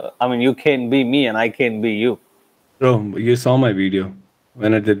 I mean, you can't be me, and I can't be you. Bro, you saw my video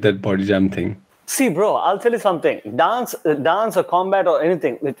when I did that body jam thing. See, bro, I'll tell you something. Dance or combat or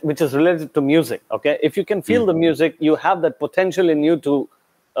anything which is related to music. Okay, if you can feel the music, you have that potential in you to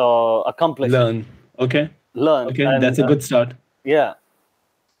accomplish, Learn. Okay. learn, Okay. and That's a good start. yeah,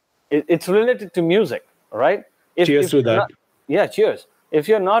 it's related to music, right? Cheers to you're that. not- yeah, cheers. If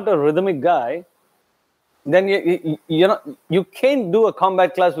you're not a rhythmic guy, then you can't do a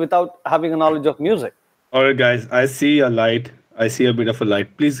combat class without having a knowledge of music. All right, guys. I see a light. I see a bit of a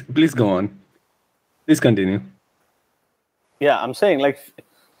light. Please go on. Please continue. Yeah, I'm saying, like,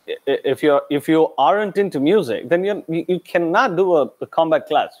 if you aren't into music, then you cannot do a combat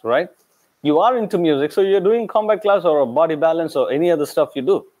class, right? You are into music, so you're doing combat class or a body balance or any other stuff you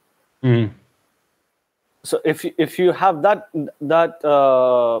do. Mm. So if you have that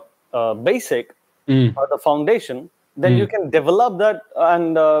basic or the foundation, then you can develop that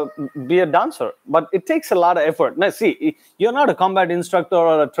and be a dancer. But it takes a lot of effort. Now, see, you're not a combat instructor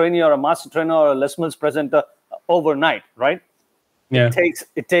or a trainee or a master trainer or a Les Mills presenter overnight, right? Yeah.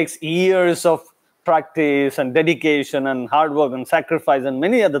 It takes years of practice and dedication and hard work and sacrifice and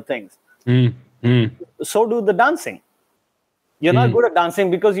many other things. Mm. Mm. So do the dancing. You're not good at dancing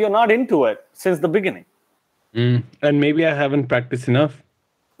because you're not into it since the beginning. Mm. And maybe I haven't practiced enough.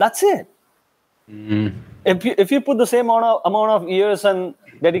 That's it. If you put the same amount of years and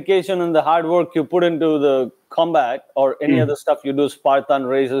dedication and the hard work you put into the combat or any other stuff you do, Spartan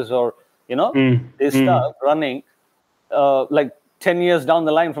races or this stuff, running, like 10 years down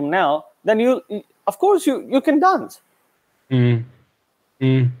the line from now, then you of course you can dance. Mm.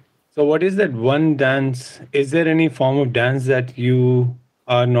 Mm. So what is that one dance? Is there any form of dance that you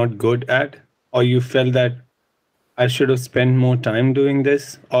are not good at, or you felt that I should have spent more time doing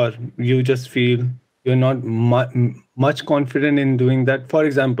this, or you just feel you're not much confident in doing that? For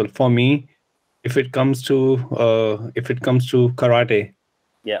example, for me, if it comes to karate,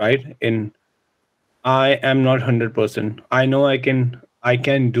 Yeah. right? I am not 100%. I know I can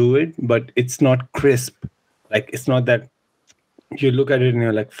do it, but it's not crisp. Like, it's not that you look at it and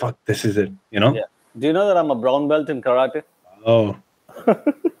you're like, fuck, this is it, Yeah. Do you know that I'm a brown belt in karate? Oh,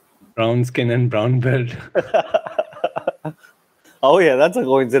 brown skin and brown belt. Oh yeah, that's a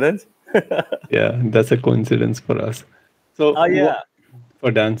coincidence. Yeah, that's a coincidence for us. So for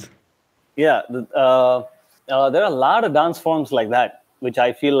dance. Yeah, there are a lot of dance forms like that, which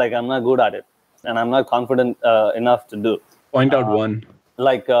I feel like I'm not good at it, and I'm not confident enough to do. Point out one.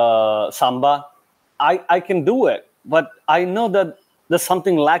 Like samba, I can do it, but I know that there's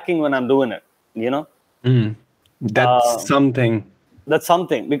something lacking when I'm doing it. That's something. That's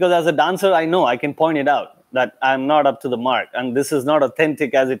something, because as a dancer, I know I can point it out that I'm not up to the mark, and this is not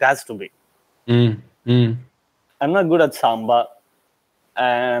authentic as it has to be. I'm not good at samba,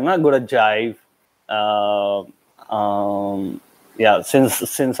 and I'm not good at jive.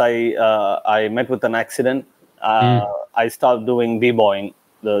 Since I met with an accident, I stopped doing b-boying,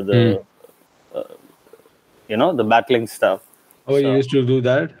 the battling stuff. Oh, you used to do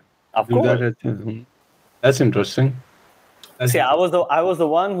that? Of course. That's interesting. See, I was the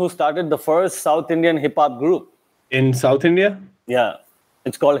one who started the first South Indian hip hop group. In South India? Yeah,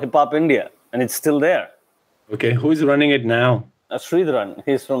 it's called Hip Hop India, and it's still there. Okay, who's running it now? Sridharan,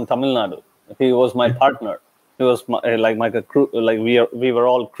 he's from Tamil Nadu. He was my partner. He was like a crew. Like we were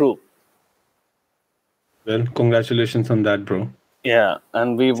all crew. Well, congratulations on that, bro. Yeah,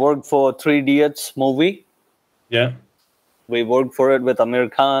 and we worked for 3 Idiots movie. Yeah. We worked for it with Amir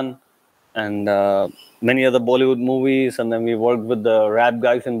Khan and many other Bollywood movies, and then we worked with the rap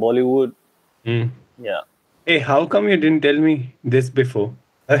guys in Bollywood. Yeah. Hey, how come you didn't tell me this before?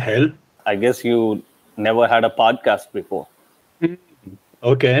 The hell? I guess you never had a podcast before.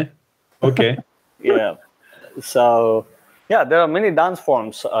 Okay. Yeah. So, yeah, there are many dance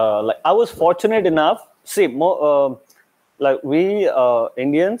forms. Like I was fortunate enough. See, like we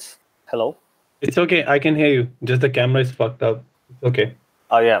Indians. Hello. It's okay. I can hear you. Just the camera is fucked up. It's okay.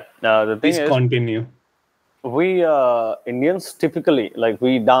 Oh yeah. The thing Please is, continue. we Indians typically, like,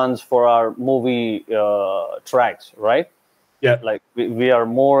 we dance for our movie tracks, right? Yeah. Like we are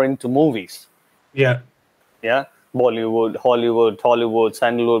more into movies. Yeah. Yeah. Bollywood, Hollywood, Tollywood,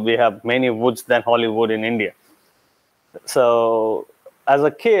 Sandalwood. We have many woods than Hollywood in India. So as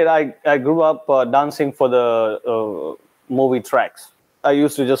a kid, I grew up dancing for the movie tracks. I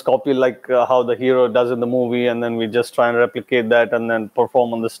used to just copy like how the hero does in the movie, and then we just try and replicate that and then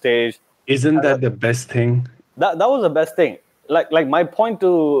perform on the stage. Isn't that the best thing? That was the best thing. Like my point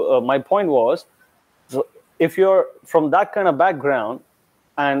was, so if you're from that kind of background,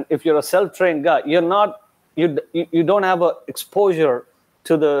 and if you're a self-trained guy, you don't have a exposure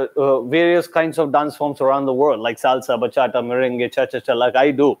to the various kinds of dance forms around the world, like salsa, bachata, merengue, cha-cha-cha, like I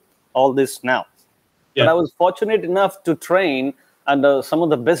do all this now. But Yeah. I was fortunate enough to train under some of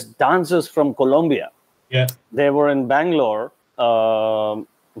the best dancers from Colombia. Yeah. They were in Bangalore.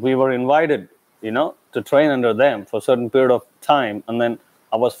 We were invited, to train under them for a certain period of time, and then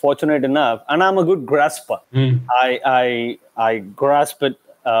I was fortunate enough, and I'm a good grasper. I grasp it,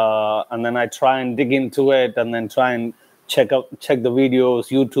 and then I try and dig into it, and then try and check the videos,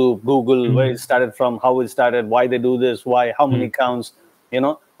 YouTube, Google, where it started from, how it started, why they do this, why, how many counts,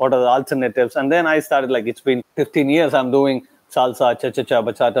 what are the alternatives, and then I started, like, it's been 15 years I'm doing salsa, cha-cha-cha,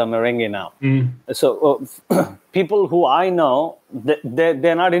 bachata, merengue now. So people who I know,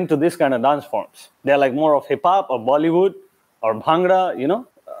 they're not into this kind of dance forms. They're like more of hip hop or Bollywood or bhangra,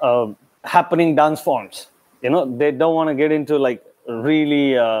 happening dance forms. They don't want to get into like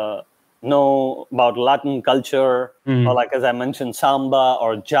really know about Latin culture or, like, as I mentioned, samba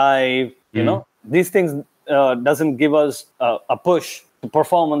or jive. These things doesn't give us a push to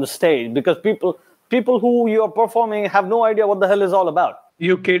perform on the stage, because people who you are performing have no idea what the hell is all about.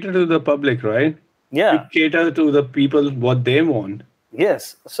 You cater to the public, right? Yeah. You cater to the people what they want.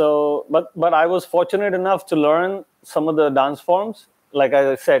 Yes. So, but I was fortunate enough to learn some of the dance forms. Like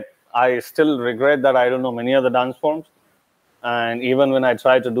I said, I still regret that I don't know many other dance forms. And even when I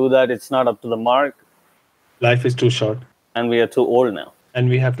try to do that, it's not up to the mark. Life is too short. And we are too old now. And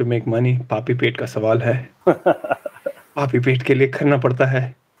we have to make money. Papi पेट का सवाल है. पापी पेट के लिए करना पड़ता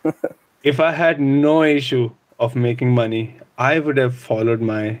है. If I had no issue of making money, I would have followed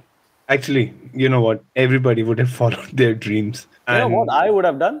my... Actually, you know what? Everybody would have followed their dreams. You know what I would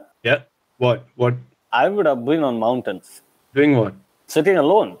have done? Yeah. What? I would have been on mountains. Doing what? Sitting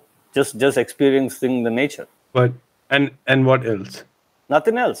alone. Just experiencing the nature. But and what else?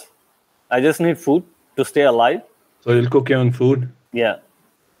 Nothing else. I just need food to stay alive. So you'll cook your own food? Yeah.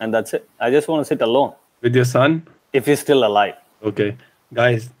 And that's it. I just want to sit alone. With your son? If he's still alive. Okay.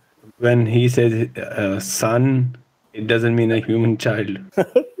 Guys, when he says son, it doesn't mean a human child.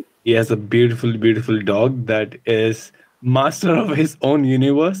 He has a beautiful, beautiful dog that is master of his own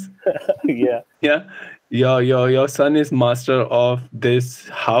universe. Yeah. Yeah. Your son is master of this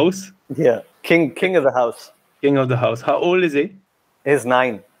house. Yeah. King of the house. King of the house. How old is he? He's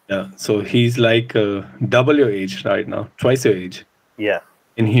 9. Yeah. So he's like double your age right now. Twice your age. Yeah.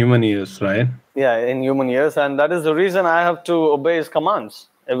 In human years, right? Yeah, in human years. And that is the reason I have to obey his commands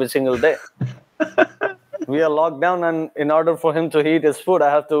every single day. We are locked down, and in order for him to eat his food, I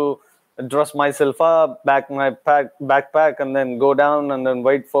have to dress myself up, back my backpack, and then go down and then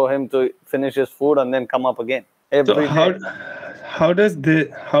wait for him to finish his food and then come up again. So Every day. how does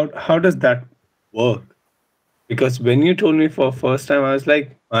that work? Because when you told me for first time, I was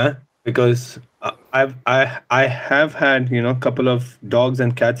like, huh? Because I have had a couple of dogs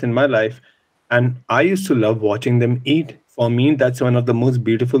and cats in my life, and I used to love watching them eat. For me, that's one of the most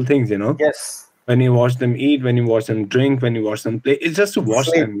beautiful things, Yes. When you watch them eat, when you watch them drink, when you watch them play, it's just to watch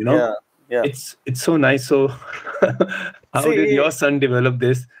them, Yeah. Yeah. It's so nice. So how did your son develop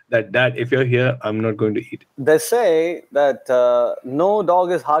this? That Dad, if you're here, I'm not going to eat. They say that no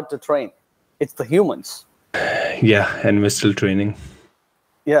dog is hard to train. It's the humans. Yeah, and we're still training.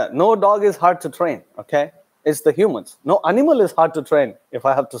 Yeah, no dog is hard to train, okay? It's the humans. No animal is hard to train, if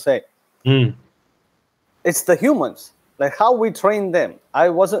I have to say. It's the humans, like how we train them.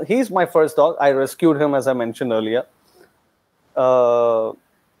 He's my first dog. I rescued him, as I mentioned earlier.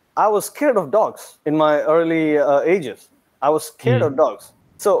 I was scared of dogs in my early ages. I was scared of dogs.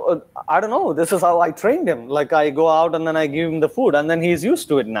 So I don't know, this is how I trained him. Like, I go out and then I give him the food, and then he's used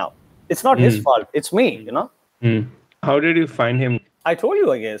to it now. It's not his fault. It's me, How did you find him? I told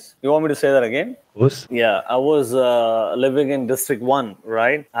you, I guess. You want me to say that again? Was Yeah, I was living in District 1,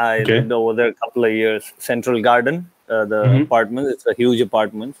 right? I lived over there a couple of years. Central Garden, the apartment. It's a huge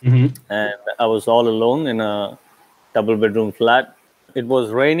apartment. And I was all alone in a double-bedroom flat. It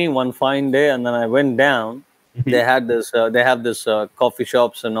was raining one fine day, and then I went down. They have this coffee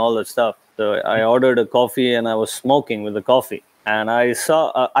shops and all that stuff. So I ordered a coffee, and I was smoking with the coffee. And I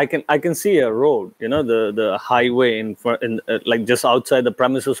saw, I can see a road, the highway in front, like just outside the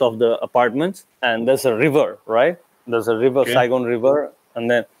premises of the apartments. And there's a river, right? There's a river, Saigon River. And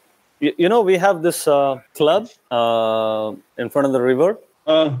then, we have this club in front of the river.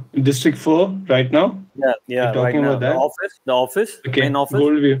 District 4 right now? Yeah, You're talking right now. about that? The office, Okay. main office.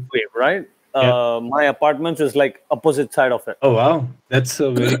 Goldview. Right? My apartment is like opposite side of it. Oh wow, that's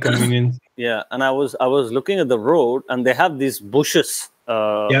a very convenient. Yeah, and I was looking at the road, and they have these bushes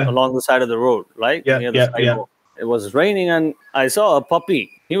along the side of the road, right? Near the sidewalk. It was raining, and I saw a puppy.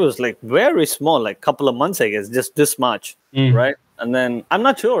 He was like very small, like couple of months, I guess, just this much, right? And then I'm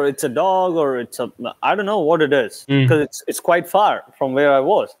not sure it's a dog or I don't know what it is because it's quite far from where I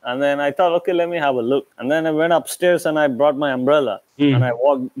was. And then I thought, okay, let me have a look. And then I went upstairs and I brought my umbrella and I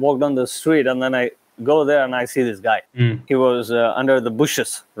walked on the street, and then I go there and I see this guy. He was under the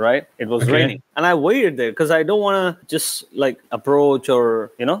bushes, right? It was raining, and I waited there because I don't want to just like approach or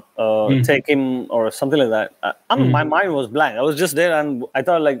take him or something like that. My mind was blank. I was just there, and I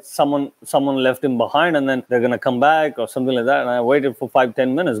thought like someone left him behind, and then they're gonna come back or something like that. And I waited for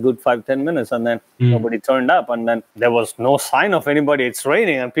 5-10 minutes, good 5-10 minutes, and then nobody turned up, and then there was no sign of anybody. It's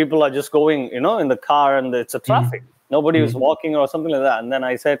raining, and people are just going, in the car, and it's a traffic. Nobody was walking or something like that. And then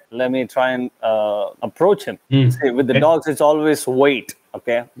I said, let me try and approach him. See, with the dogs, it's always wait.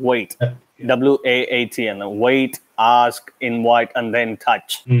 Okay, wait. W-A-A-T, and then wait, ask, invite, and then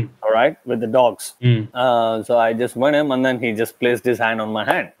touch. All right, with the dogs. So I just went him, and then he just placed his hand on my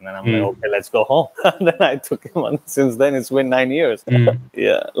hand. And then I'm like, okay, let's go home. And then I took him, and since then it's been 9 years.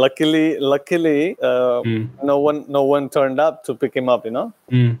 Yeah, luckily, no one turned up to pick him up.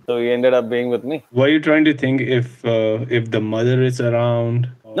 So he ended up being with me. Were you trying to think if the mother is around?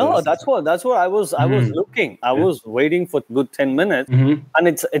 No, that's what I was looking. I was waiting for good 10 minutes, and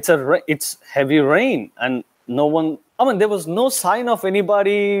it's heavy rain, and no one. I mean, there was no sign of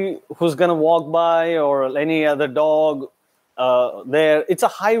anybody who's gonna walk by or any other dog there. It's a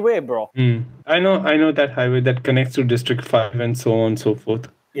highway, bro. I know that highway that connects to District 5 and so on and so forth.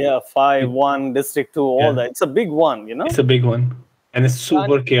 Yeah, 5-1, District 2, all that. It's a big one, It's a big one, and it's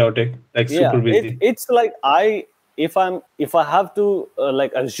super chaotic, like super busy. It's like if I have to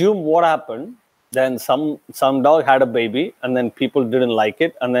like assume what happened, then some dog had a baby, and then people didn't like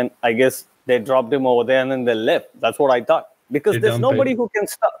it, and then I guess they dropped him over there, and then they left. That's what I thought, because there's nobody who can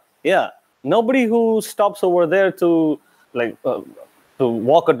stop. Yeah, nobody who stops over there to like to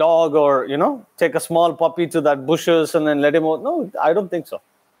walk a dog or take a small puppy to that bushes and then let him out. No, I don't think so.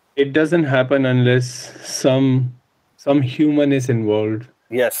 It doesn't happen unless some human is involved.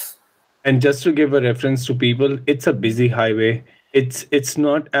 Yes. And just to give a reference to people, it's a busy highway. It's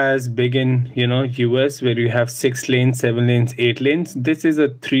not as big in US where you have 6 lanes, 7 lanes, 8 lanes. This is a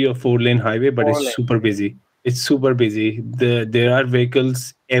 3 or 4 lane highway, but it's super busy. It's super busy. There are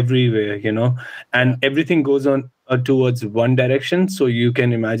vehicles everywhere, and everything goes on towards one direction. So you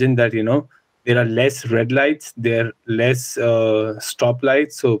can imagine that there are less red lights, there are less stop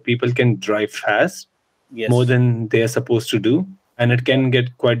lights, so people can drive fast more than they are supposed to do. And it can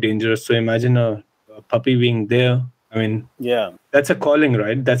get quite dangerous. So imagine a puppy being there. I mean, that's a calling,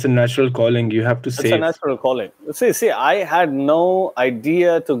 right? That's a natural calling. You have to save. It's a natural calling. See, I had no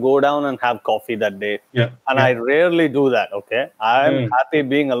idea to go down and have coffee that day. Yeah. And I rarely do that, okay? I'm happy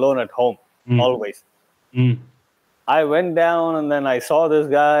being alone at home, always. I went down, and then I saw this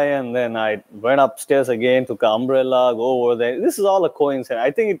guy, and then I went upstairs again, took an umbrella, go over there. This is all a coincidence. I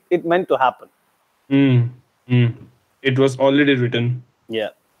think it meant to happen. It was already written. Yeah.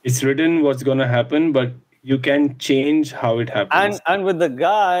 It's written what's going to happen, but you can change how it happens. And with the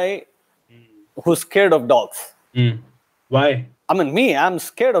guy who's scared of dogs. Why? I mean, I'm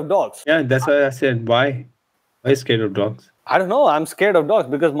scared of dogs. Yeah, that's why I said, why? Why scared of dogs? I don't know. I'm scared of dogs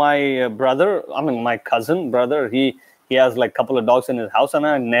because my my cousin brother, he has like a couple of dogs in his house, and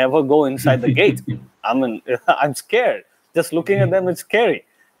I never go inside the gate. I'm scared. Just looking at them, it's scary.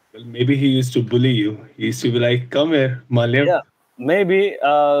 Well, maybe he used to bully you. He used to be like, come here, Malyam. Yeah, maybe.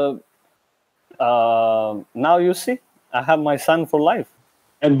 Now you see, I have my son for life.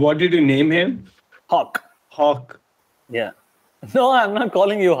 And what did you name him? Hawk. Hawk. Yeah. No, I'm not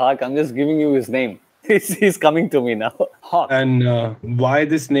calling you Hawk. I'm just giving you his name. He's coming to me now. Hawk. And why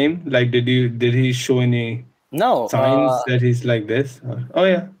this name? Like, did he show any signs that he's like this? Oh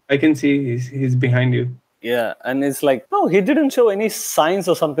yeah, I can see he's behind you. Yeah, and it's like, no, he didn't show any signs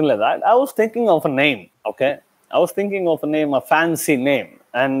or something like that. I was thinking of a name, okay? I was thinking of a fancy name.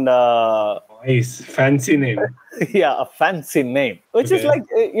 And nice, fancy name. Yeah, a fancy name. Which is like,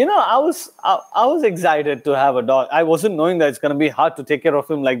 I was excited to have a dog. I wasn't knowing that it's going to be hard to take care of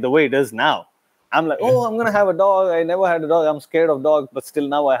him like the way it is now. I'm like, I'm going to have a dog. I never had a dog. I'm scared of dogs, but still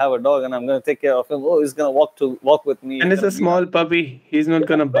now I have a dog and I'm going to take care of him. Oh, he's going to walk with me. And it's a small puppy. He's not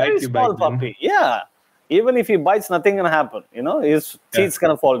going to bite you back then. Small puppy, yeah. Even if he bites, nothing gonna happen. His teeth's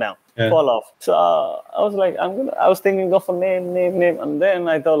gonna fall off. So I was like, I was thinking of a name, and then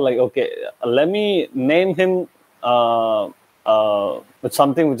I thought like, okay, let me name him with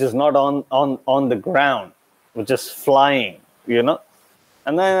something which is not on the ground, which is flying, And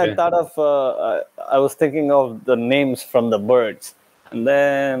then I thought of, I was thinking of the names from the birds, and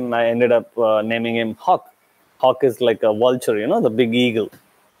then I ended up naming him Hawk. Hawk is like a vulture, the big eagle.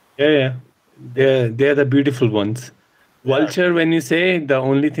 Yeah. They're the beautiful ones. Vulture, when you say, the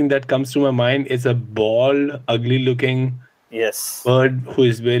only thing that comes to my mind is a bald, ugly looking Yes. bird who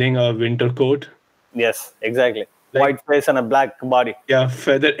is wearing a winter coat. Yes, exactly. Like- White face and a black body. Yeah,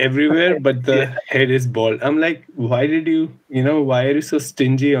 feather everywhere, but the Yeah. head is bald. I'm like, why did why are you so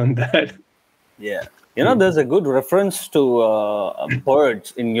stingy on that? Yeah. There's a good reference to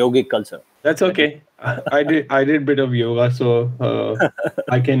birds in yogic culture. That's okay. I did bit of yoga, so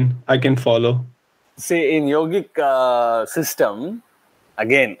I can follow. See, in yogic system,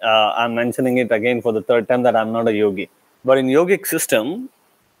 again, I'm mentioning it again for the third time that I'm not a yogi. But in yogic system,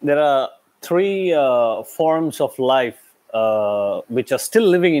 there are three forms of life which are still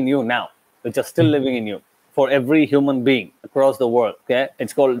living in you now, which are still living in you for every human being across the world. Okay,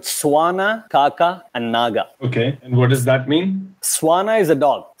 it's called Swana, Kaka, and Naga. Okay, and what does that mean? Swana is a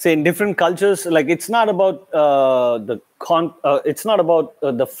dog. See, in different cultures, like it's not about it's not about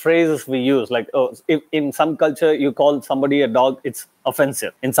the phrases we use. Like, if in some culture you call somebody a dog, it's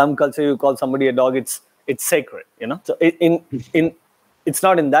offensive. In some culture you call somebody a dog, it's sacred. So in it's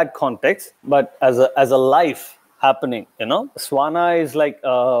not in that context, but as a life happening. Swana is like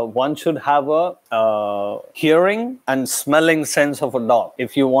one should have a hearing and smelling sense of a dog.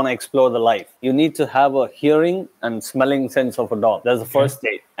 If you want to explore the life, you need to have a hearing and smelling sense of a dog. That's the first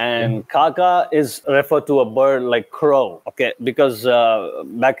stage. And Kaka is referred to a bird like crow. Okay, because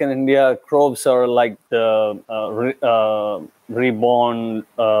back in India, crows are like the reborn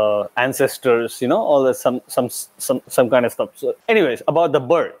ancestors, all the some kind of stuff. So anyways, about the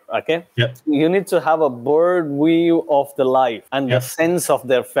bird, okay? Yep. You need to have a bird view of the life and the sense of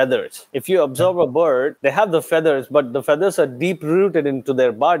their feathers. If you observe a bird, they have the feathers, but the feathers are deep rooted into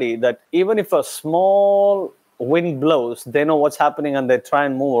their body that even if a small wind blows, they know what's happening and they try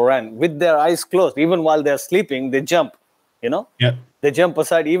and move around with their eyes closed. Even while they're sleeping, they jump, Yeah. They jump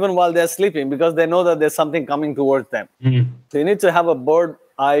aside even while they're sleeping because they know that there's something coming towards them. So you need to have a bird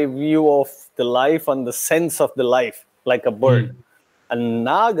eye view of the life and the sense of the life like a bird. And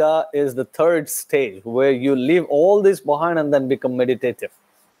Naga is the third stage where you leave all this behind and then become meditative.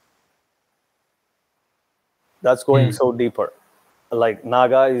 That's going so deeper. Like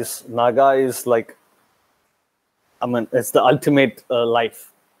Naga is like, it's the ultimate life.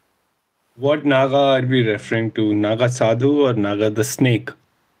 What Naga are we referring to? Naga Sadhu or Naga the snake?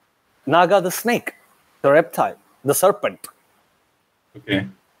 Naga the snake, the reptile, the serpent. Okay.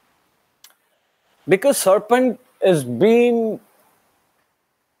 Because serpent has been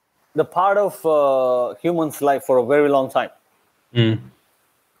the part of human's life for a very long time.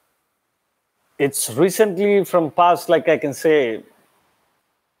 It's recently from past, like I can say,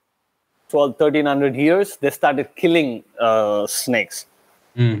 1300 years, they started killing snakes.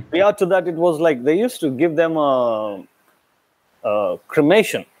 Prior to that, it was like they used to give them a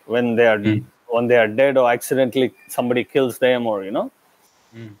cremation when they are dead or accidentally somebody kills them, or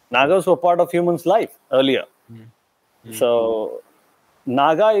Nagas were part of humans' life earlier. So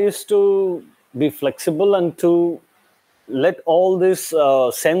Naga used to be flexible and to let all these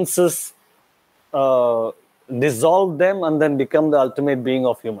senses dissolve them and then become the ultimate being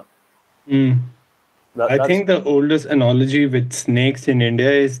of human. I think the oldest analogy with snakes in India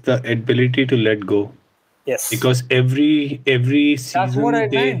is the ability to let go. Yes. Because every That's what I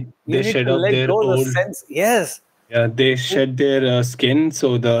season meant. You they need shed to off let their go old. the sense. Yes. Yeah, they shed their skin.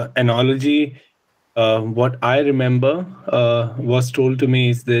 So the analogy, what I remember was told to me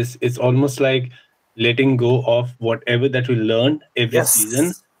is this: it's almost like letting go of whatever that we learned every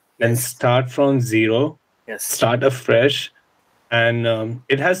season and start from zero, start afresh. And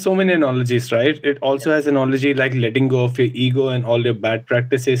it has so many analogies, right? It also has analogy like letting go of your ego and all your bad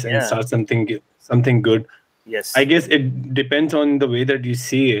practices and start something good. Yes. I guess it depends on the way that you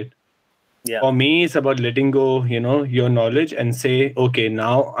see it. Yeah. For me, it's about letting go, your knowledge and say, okay,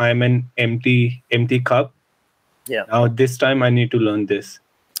 now I'm an empty cup. Yeah. Now this time I need to learn this.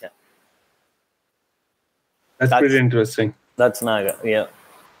 Yeah. That's pretty interesting. That's Naga. Yeah.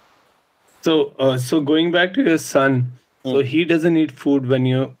 So going back to your son, so he doesn't eat food when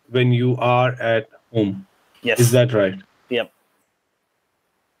you are at home. Yes. Is that right? Yep.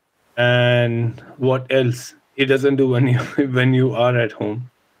 And what else he doesn't do when you are at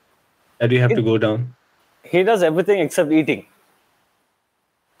home that you have to go down? He does everything except eating.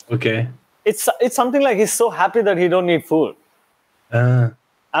 Okay. It's something like he's so happy that he don't need food.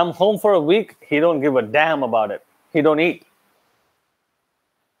 I'm home for a week. He don't give a damn about it. He don't eat.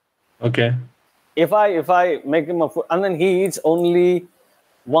 Okay. If I make him a food, and then he eats only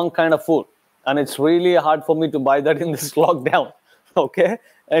one kind of food, and it's really hard for me to buy that in this lockdown. Okay.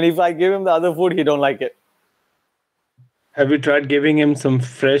 And if I give him the other food, he don't like it. Have you tried giving him some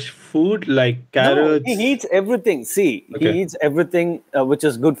fresh food like No, carrots? he eats everything. See, Okay. he eats everything which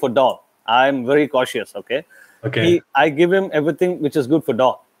is good for dog. I'm very cautious. Okay. Okay. I give him everything which is good for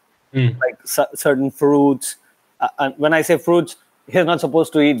dog, Mm. like certain fruits. And when I say fruits, he's not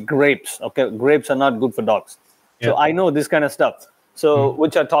supposed to eat grapes. Okay, grapes are not good for dogs. So Yeah. I know this kind of stuff. So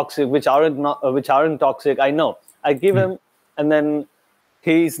which are toxic, which aren't toxic. I know. I give him, and then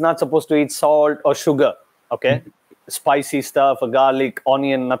he's not supposed to eat salt or sugar. Okay, spicy stuff, or garlic,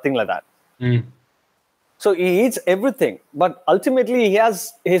 onion, nothing like that. Mm. So he eats everything, but ultimately he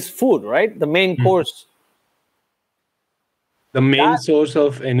has his food, right? The main course. The main That- source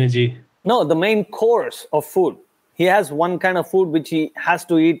of energy. No, the main course of food. He has one kind of food which he has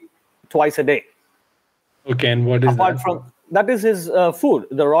to eat twice a day. Okay, and what is Apart that? from that is his food,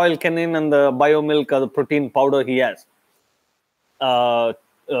 the Royal Canin and the Biomilk, the protein powder he has.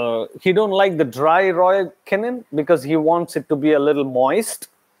 He don't like the dry Royal Canin because he wants it to be a little moist.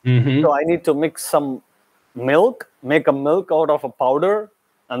 Mhm. So I need to mix some milk, make a milk out of a powder,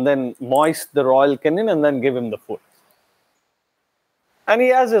 and then moist the Royal Canin and then give him the food. And he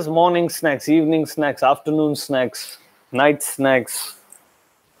has his morning snacks, evening snacks, afternoon snacks, night snacks.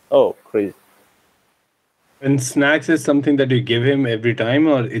 Oh, crazy. And snacks is something that you give him every time,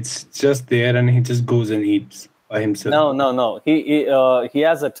 or it's just there and he just goes and eats by himself? No. He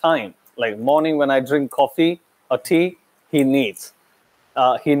has a time. Like morning when I drink coffee or tea, he needs.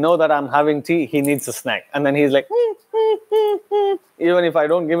 He know that I'm having tea. He needs a snack, and then he's like, even if I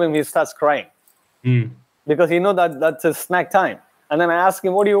don't give him, he starts crying Mm. because he know that that's his snack time. And then I ask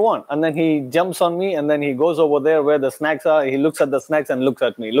him, "What do you want?" And then he jumps on me, and then he goes over there where the snacks are. He looks at the snacks and looks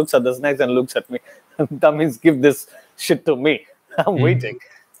at me. Looks at the snacks and looks at me. That means give this shit to me. I'm waiting,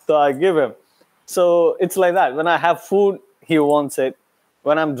 so I give him. So it's like that. When I have food, he wants it.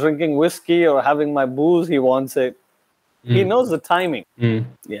 When I'm drinking whiskey or having my booze, he wants it. He knows the timing. Mm.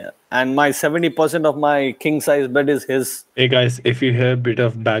 Yeah. And my 70% of my king size bed is his. Hey guys, if you hear a bit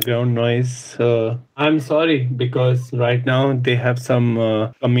of background noise, I'm sorry because right now they have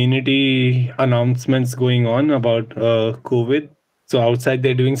some community announcements going on about COVID. So outside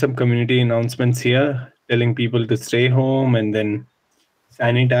they're doing some community announcements here, telling people to stay home and then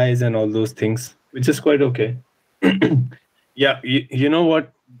sanitize and all those things, which is quite okay. Yeah, you know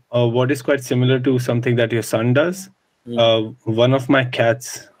what is quite similar to something that your son does? One of my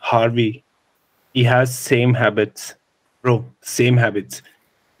cats, Harvey, he has same habits, bro, same habits.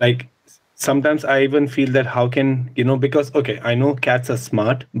 Like sometimes I even feel that how can, because okay, I know cats are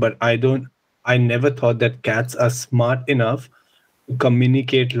smart, but I never thought that cats are smart enough to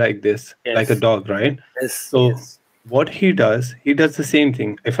communicate like this, like a Yes. dog, right? Yes. So what he does the same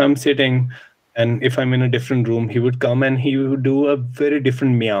thing. If I'm sitting and if I'm in a different room, he would come and he would do a very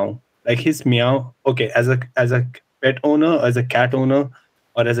different meow. Like his meow, okay, as a pet owner, as a cat owner,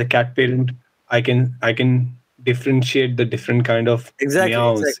 or as a cat parent, I can differentiate the different kind of Exactly,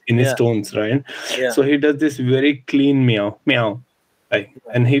 meows exactly, in his yeah. tones, right? Yeah. So he does this very clean meow, meow. Like,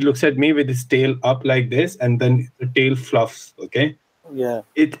 and he looks at me with his tail up like this, and then the tail fluffs. Okay, Yeah.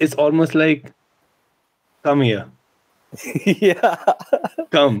 it's almost like, come here, Yeah.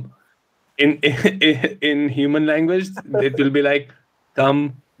 come. In human language, it will be like,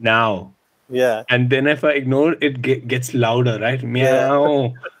 come now. Yeah. And then if I ignore it, gets louder, right?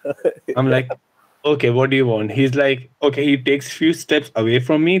 Meow. I'm like, okay, what do you want? He's like, okay, he takes few steps away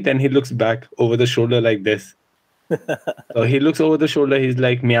from me, then he looks back over the shoulder like this. So he looks over the shoulder, he's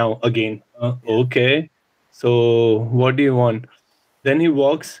like, meow again. Okay, so what do you want? Then he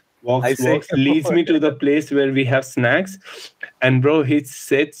walks, I say- leads me to the place where we have snacks. And bro, he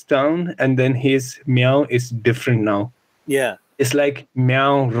sits down and then his meow is different now. Yeah. It's like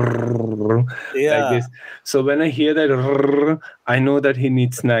meow, Yeah. like this. So when I hear that, I know that he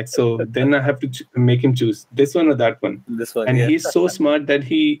needs snacks. So then I have to make him choose this one or that one. This one. And yeah. he's so smart that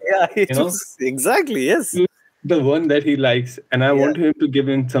he Yeah. He you know, chooses- exactly. Yes. choose the one that he likes, and I want him to give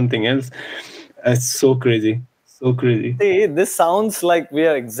him something else. It's so crazy, so crazy. See, this sounds like we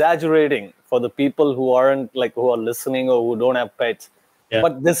are exaggerating for the people who aren't like who are listening or who don't have pets. Yeah.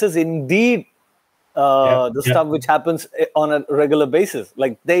 But this is indeed the stuff which happens on a regular basis.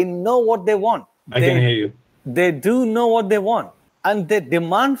 Like they know what they want. I can hear you. They do know what they want, and they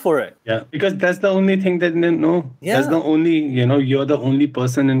demand for it. Yeah, because that's the only thing that they know. That's Yeah. the only, you're the only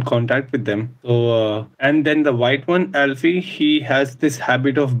person in contact with them. So, and then the white one, Alfie, he has this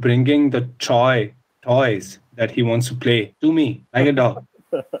habit of bringing the toys that he wants to play to me, like a dog.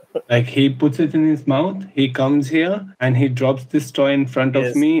 Like he puts it in his mouth, he comes here and he drops this toy in front of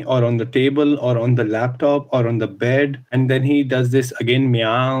Yes. me or on the table or on the laptop or on the bed. And then he does this again,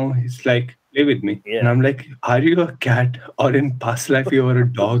 meow. It's like, play with me. Yeah. And I'm like, are you a cat or in past life you were a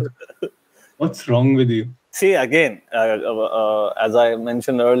dog? What's wrong with you? See, again, as I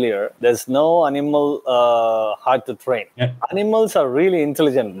mentioned earlier, there's no animal hard to train. Yeah. Animals are really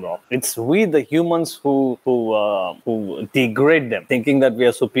intelligent, bro. It's we, the humans, who degrade them, thinking that we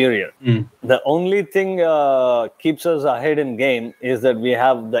are superior. The only thing keeps us ahead in game is that we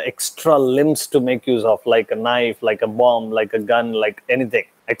have the extra limbs to make use of, like a knife, like a bomb, like a gun, like anything.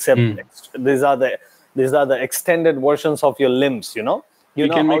 Except these are the extended versions of your limbs. You know. You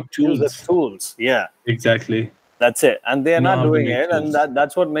know can how make to use the tools. tools. Yeah. Exactly. That's it. And they are Know not how to doing make it. And tools.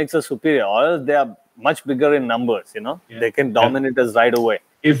 that's what makes us superior. Or else they are much bigger in numbers, you know. Yeah. They can dominate us right away.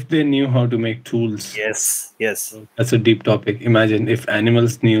 If they knew how to make tools. Yes. Yes. That's a deep topic. Imagine if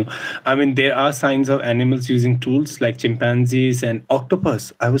animals knew. I mean, there are signs of animals using tools like chimpanzees and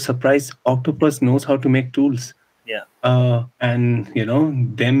octopus. I was surprised octopus knows how to make tools. Yeah. And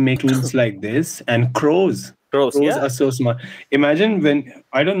them make tools like this. And crows. Crows, Crows yeah. are so smart. Imagine when,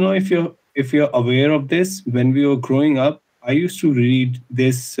 I don't know if you're aware of this. When we were growing up, I used to read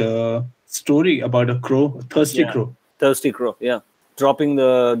this story about a crow, a thirsty Yeah. crow. Thirsty crow. Yeah. Dropping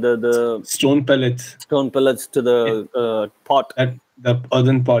the Stone pellets stone pellets to the pot. at the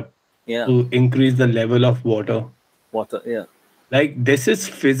earthen pot Yeah. to increase the level of water. Water. Yeah. Like, this is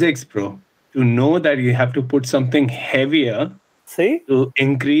physics, bro. To know that you have to put something heavier See? to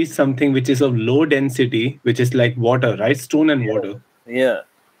increase something which is of low density, which is like water, right? Stone and water. Yeah.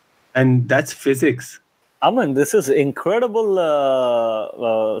 And that's physics. Aman, this is incredible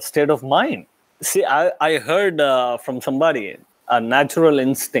state of mind. See, I heard from somebody a natural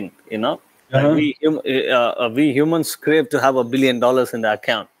instinct, you know. Uh-huh. Like we humans crave to have $1 billion in the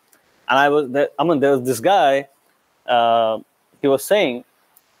account. And there was this guy, he was saying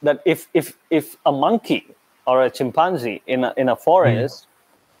that if a monkey or a chimpanzee in a forest,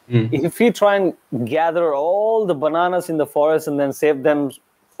 if he try and gather all the bananas in the forest and then save them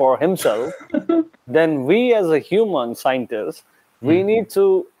for himself, then we as a human scientist, we need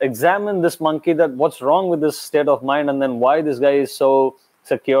to examine this monkey, that what's wrong with this state of mind, and then why this guy is so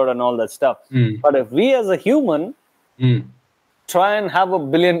secure and all that stuff. But if we as a human try and have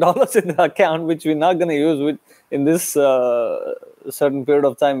 $1 billion in the account, which we're not going to use in this certain period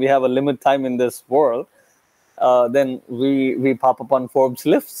of time, we have a limit time in this world, then we pop up on Forbes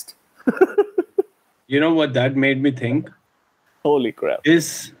list. You know what that made me think? Holy crap.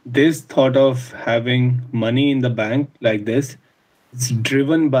 Is this thought of having money in the bank like this, it's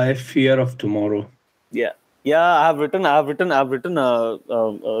driven by fear of tomorrow. Yeah. I've written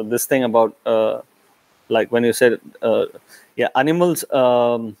this thing about like when you said animals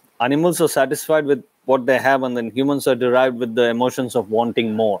are satisfied with what they have, and then humans are derived with the emotions of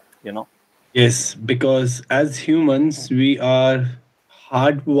wanting more, you know. Yes, because as humans, we are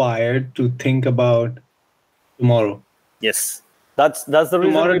hardwired to think about tomorrow. Yes, that's the reason.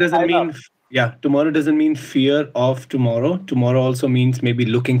 Tomorrow we doesn't tied mean up. tomorrow doesn't mean fear of tomorrow. Tomorrow also means maybe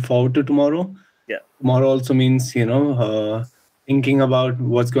looking forward to tomorrow. Yeah. Tomorrow also means thinking about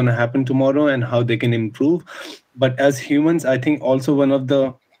what's going to happen tomorrow and how they can improve. But as humans, I think also one of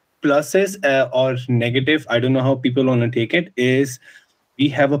the pluses or negative, I don't know how people want to take it, is we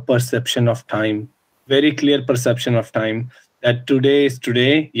have a perception of time, very clear perception of time, that today is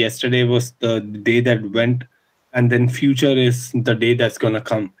today, yesterday was the day that went, and then future is the day that's going to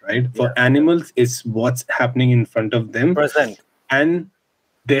come, right? For animals, it's what's happening in front of them. Present. And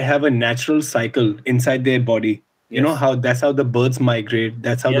they have a natural cycle inside their body. You know how that's how the birds migrate,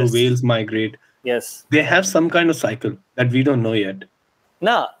 that's how the whales migrate. Yes. They have some kind of cycle that we don't know yet.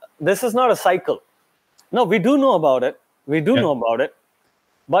 No, this is not a cycle. No, we do know about it. Know about it.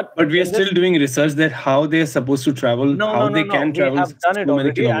 But we are still doing research that how they are supposed to travel, how they can travel. We have done it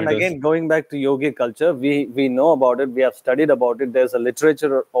already. And again, going back to yogi culture, we know about it. We have studied about it. There's a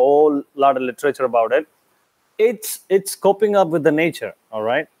lot of literature about it. It's coping up with the nature. All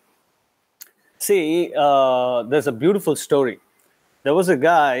right. See, there's a beautiful story. There was a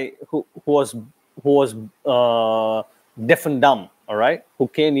guy who was deaf and dumb. All right, who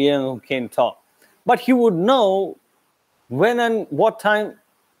can't hear and who can't talk, but he would know when and what time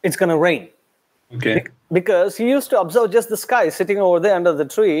it's going to rain. Okay. Because he used to observe just the sky sitting over there under the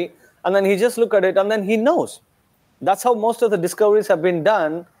tree, and then he just look at it, and then he knows. That's how most of the discoveries have been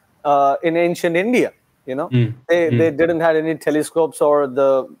done in ancient India. You know, they didn't have any telescopes or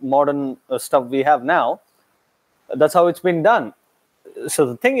the modern stuff we have now. That's how it's been done. So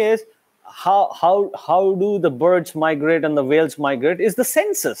the thing is, how do the birds migrate and the whales migrate? Is the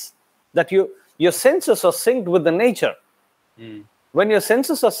senses that your senses are synced with the nature. When your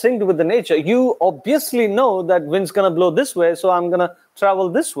senses are synced with the nature, you obviously know that wind's gonna blow this way, so I'm gonna travel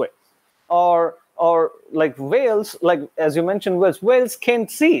this way. or like whales, like as you mentioned, whales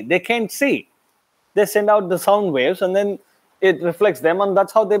can't see. They can't see. They send out the sound waves, and then it reflects them, and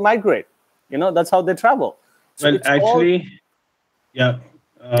that's how they migrate. That's how they travel. So Well, it's actually, yeah.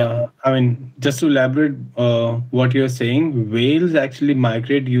 I mean, just to elaborate what you're saying, whales actually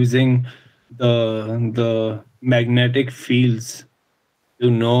migrate using the magnetic fields to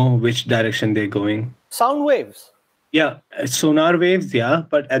know which direction they're going. sound waves. Yeah, sonar waves, yeah,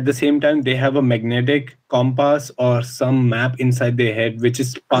 but at the same time, they have a magnetic compass or some map inside their head, which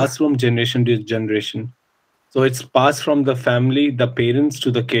is passed from generation to generation. So it's passed from the family, the parents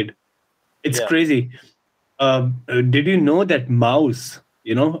to the kid. It's Yeah. crazy. Did you know that mouse,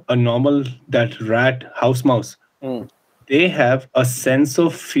 a normal, that rat, house mouse, they have a sense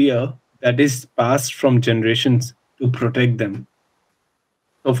of fear that is passed from generations to protect them.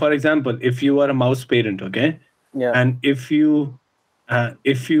 So, for example, if you are a mouse parent, okay, Yeah. and if you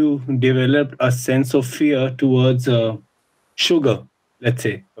develop a sense of fear towards sugar, let's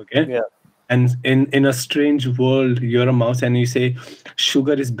say, okay, Yeah. and in a strange world, you're a mouse and you say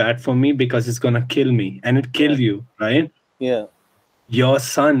sugar is bad for me because it's gonna kill me, and it kills you, right? Yeah. Your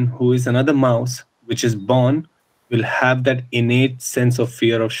son, who is another mouse, which is born, will have that innate sense of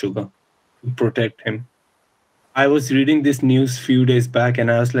fear of sugar to protect him. I was reading this news few days back and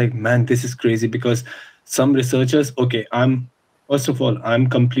I was like, man, this is crazy because some researchers, okay, first of all, I'm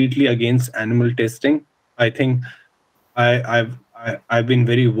completely against animal testing. I think I've been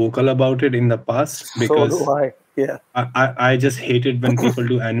very vocal about it in the past So because do I. Yeah. I just hate it when people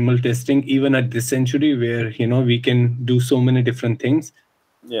do animal testing, even at this century where we can do so many different things.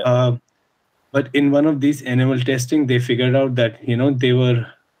 Yeah. But in one of these animal testing, they figured out that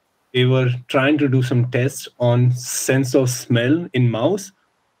they were trying to do some tests on sense of smell in mouse,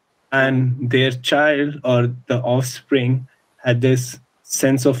 and their child or the offspring had this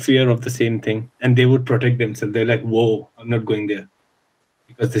sense of fear of the same thing, and they would protect themselves. They're like, whoa, I'm not going there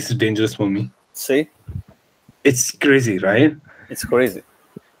because this is dangerous for me. See, It's crazy, right? it's crazy.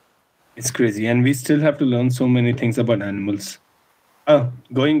 It's crazy, and we still have to learn so many things about animals.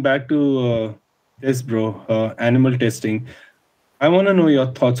 Going back to this, bro, animal testing. I want to know your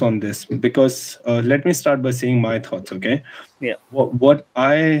thoughts on this because let me start by saying my thoughts, okay? Yeah. What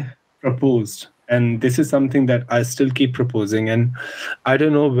I proposed, and this is something that I still keep proposing, and I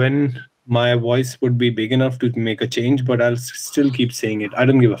don't know when my voice would be big enough to make a change, but I'll still keep saying it. I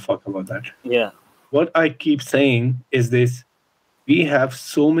don't give a fuck about that. Yeah. What I keep saying is this: we have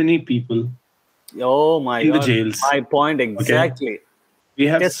so many people Oh my in the God. jails. My point exactly. We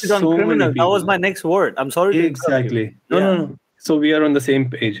have Tested on so many criminal. That people. was my next word. I'm sorry to interrupt you. Exactly. No, Yeah. no. So we are on the same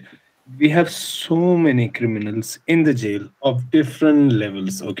page. We have so many criminals in the jail of different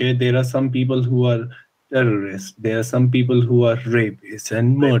levels. Okay, there are some people who are terrorists. There are some people who are rapists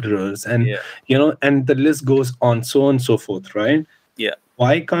and murderers, and Yeah. and the list goes on, so on and so forth. Right? Yeah.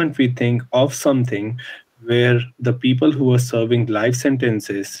 Why can't we think of something where the people who are serving life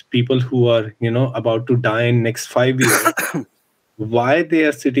sentences, people who are about to die in next 5 years, why they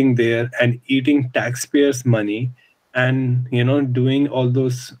are sitting there and eating taxpayers' money and doing all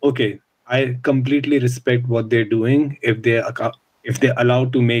those? Okay, I completely respect what they're doing. If they're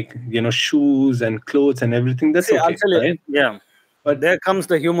allowed to make shoes and clothes and everything, that's See, okay, actually, right? yeah. But There comes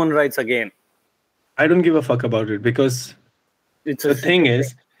the human rights again. I don't give a fuck about it because It's the thing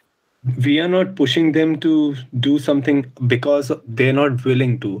is, we are not pushing them to do something because they're not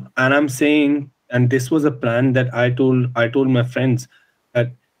willing to. And I'm saying, and this was a plan that I told my friends, that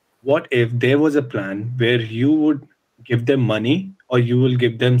what if there was a plan where you would give them money or you will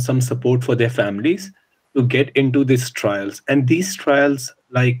give them some support for their families to get into these trials, and these trials,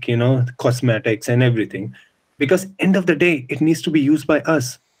 like cosmetics and everything, because end of the day it needs to be used by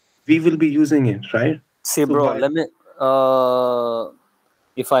us. We will be using it, right? See, So bro. why- Let me,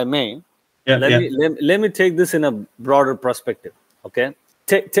 if I may, yeah, let yeah. me let me take this in a broader perspective. Okay,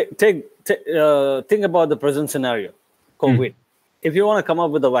 think about the present scenario, COVID. If you want to come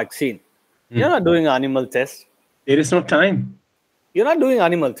up with a vaccine, you're not doing animal test. There is no time. You're not doing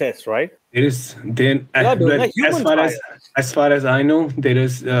animal test, right? There is then Yeah, doing a as human far as trial. as far as I know, they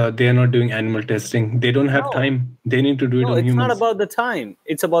are not doing animal testing. They don't have No. time. They need to do it No, on it's humans. not about the time.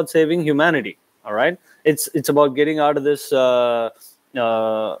 It's about saving humanity. All right. It's about getting out of this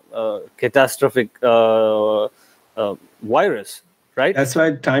catastrophic virus, right? That's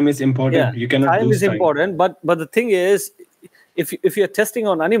why time is important. Yeah, You cannot time lose is time. important. But the thing is, if you're testing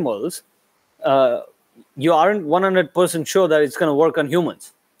on animals, you aren't 100% sure that it's going to work on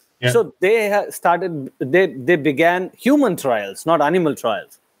humans. Yeah. So they began human trials, not animal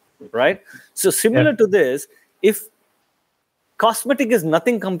trials, right? So similar Yeah. to this, if cosmetic is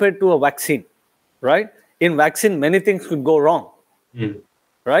nothing compared to a vaccine, right? In vaccine, many things could go wrong,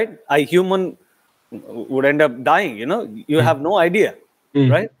 right? A human would end up dying. You have no idea,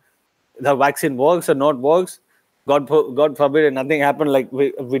 right? The vaccine works or not works. God forbid, nothing happened. Like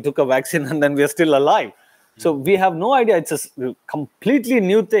we took a vaccine and then we are still alive. So we have no idea. It's a completely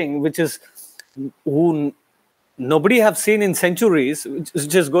new thing, which is who nobody have seen in centuries, which is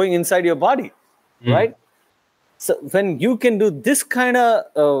just going inside your body, right? So when you can do this kind of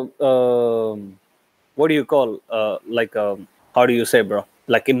what do you call how do you say, bro?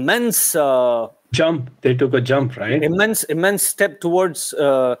 Like immense jump. They took a jump, right? Immense step towards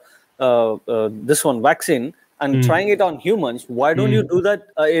this one vaccine and trying it on humans. Why don't you do that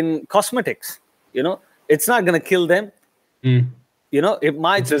in cosmetics? It's not going to kill them. It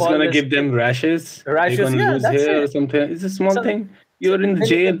might It's just going to give them rashes. Rashes, They're gonna lose that's hair it. or something. It's a small thing. You're in When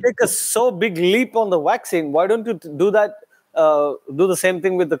jail. you take a so big leap on the vaccine, why don't you do that? Do the same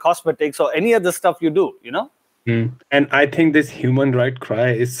thing with the cosmetics or any other stuff you do. And I think this human right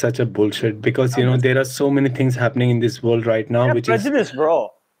cry is such a bullshit because there are so many things happening in this world right now, which is prejudice,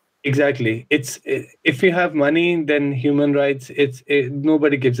 bro. exactly. If you have money, then human rights.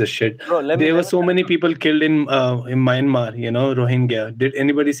 Nobody gives a shit. Bro, There were so many people killed in Myanmar. Rohingya. Did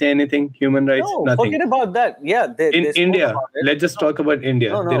anybody say anything? Human rights? No, Nothing. forget about that. Yeah, In they spoke India, about it. let's just talk about India.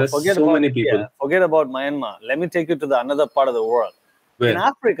 No, There are forget so about many India. people. Forget about Myanmar. Let me take you to the another part of the world. Where? In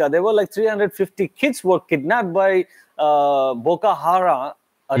Africa, there were like 350 kids were kidnapped by Boko Haram,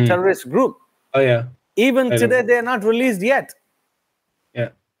 a terrorist group. Oh yeah. Even I today, know. they are not released yet. Yeah.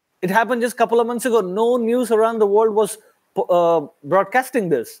 It happened just a couple of months ago. No news around the world was broadcasting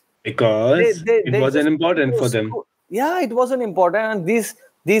this. Because They it wasn't just- important for them. Yeah, it wasn't important, and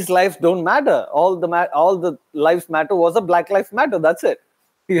these lives don't matter. All the lives matter was a Black Lives Matter. That's it.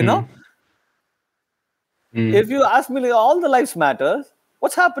 If you ask me, like, all the lives matter.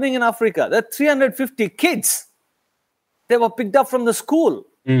 What's happening in Africa? There are 350 kids. They were picked up from the school,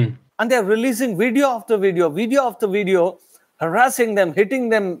 and they're releasing video after video, harassing them, hitting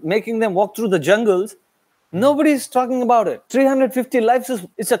them, making them walk through the jungles. Nobody's talking about it. 350 lives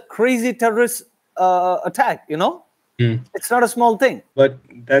it's a crazy terrorist attack. It's not a small thing. But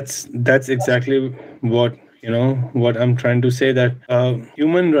that's exactly what what I'm trying to say, that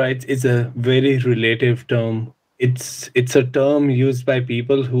human rights is a very relative term. It's a term used by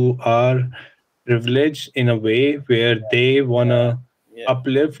people who are privileged in a way where they wanna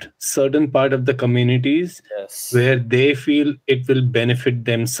uplift certain part of the communities Yes. where they feel it will benefit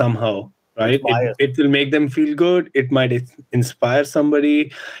them somehow, right? biased. It will make them feel good. It might inspire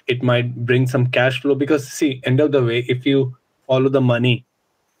somebody. It might bring some cash flow, because see, end of the way, if you follow the money,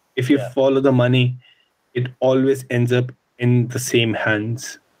 it always ends up in the same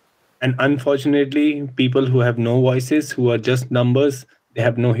hands. And unfortunately, people who have no voices, who are just numbers, they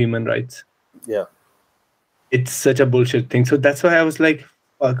have no human rights. Yeah. It's such a bullshit thing. So that's why I was like,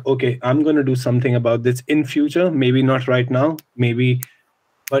 fuck, okay, I'm going to do something about this in future. Maybe not right now, maybe,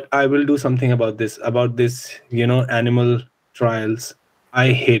 but I will do something about this, animal trials. I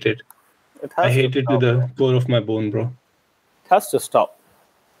hate it. It has I hate it to stop, the bro. core of my bone, bro. It has to stop.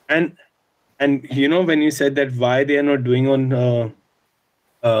 And when you said that why they are not doing on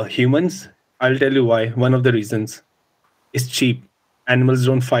humans, I'll tell you why. One of the reasons is cheap. Animals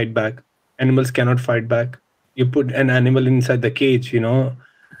don't fight back. Animals cannot fight back. You put an animal inside the cage,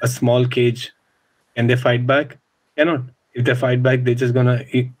 a small cage, and they fight back? Cannot. If they fight back, they're just gonna,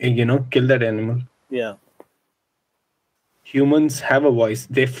 kill that animal. Yeah. Humans have a voice.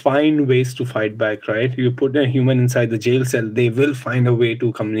 They find ways to fight back, right? You put a human inside the jail cell, they will find a way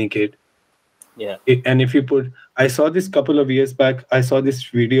to communicate. Yeah. And if you put, I saw this couple of years back, I saw this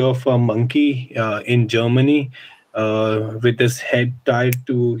video of a monkey in Germany with his head tied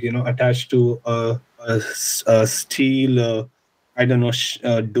to, attached to a steel,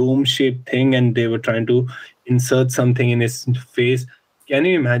 dome-shaped thing, and they were trying to insert something in his face. Can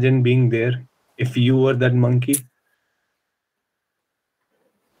you imagine being there if you were that monkey?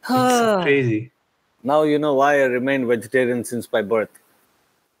 It's crazy. Now you know why I remained vegetarian since my birth.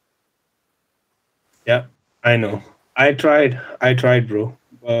 Yeah, I know. I tried, bro.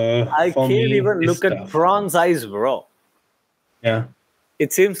 I For can't me, even it's look at tough. prawns' eyes, bro. Yeah,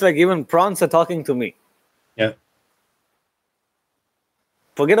 It seems like even prawns are talking to me. yeah.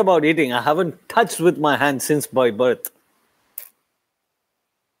 Forget about eating. I haven't touched with my hand since my birth.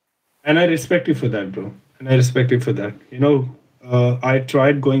 And I respect you for that, bro. And I respect you for that. I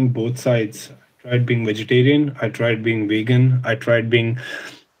tried going both sides. I tried being vegetarian. I tried being vegan. I tried being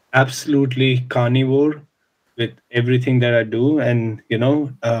absolutely carnivore with everything that I do. And,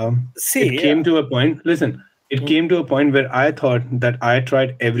 See, it came to a point. Listen, it came to a point where I thought that I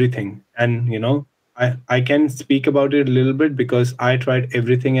tried everything. And, I can speak about it a little bit because I tried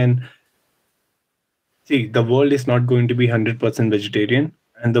everything. And see, the world is not going to be 100% vegetarian,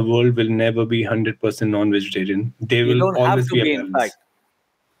 and the world will never be 100% non-vegetarian. There You will don't have always to be a be, in fact. balance.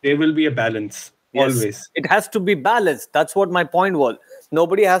 There will be a balance. Yes, Always. it has to be balanced. That's what my point was.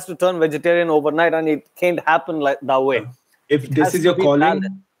 Nobody has to turn vegetarian overnight, and it can't happen like that way. If It this has is to your be calling, balanced.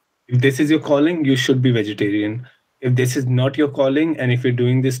 if this is your calling, you should be vegetarian. If this is not your calling, and if you're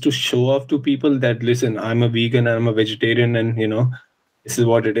doing this to show off to people that listen, I'm a vegan, I'm a vegetarian, and this is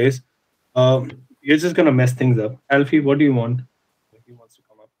what it is, you're just gonna mess things up. Alfie, what do you want? He wants to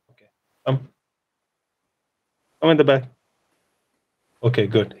come up. Okay, come in the back. Okay,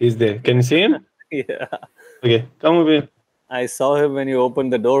 good. He's there. Can you see him? Yeah, Okay, come over here. I saw him when you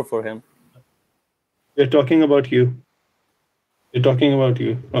opened the door for him. We're talking about you. We're talking about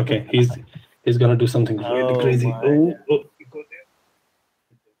you. Okay, he's gonna do something really Oh, crazy. my Oh, go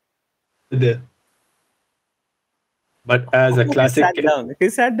there. But as a He classic sat cat, down. He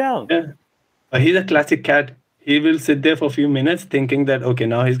sat down. yeah, he's a classic cat. He will sit there for a few minutes thinking that, okay,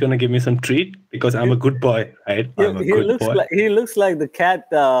 now he's gonna give me some treat because I'm a good boy, right? I'm a He good looks boy. like the cat.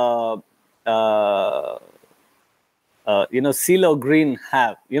 CeeLo Green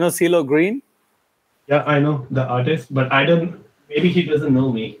have. You know CeeLo Green? Yeah, I know the artist, but I don't. Maybe he doesn't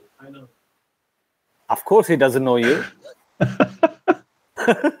know me. I know. Of course, he doesn't know you.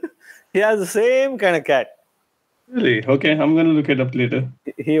 He has the same kind of cat. Really? Okay, I'm gonna look it up later.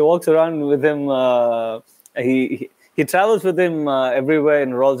 He walks around with him. He travels with him everywhere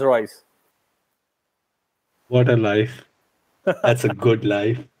in Rolls Royce. What a life. That's a good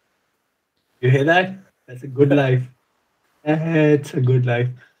life. You hear that? That's a good life. It's a good life.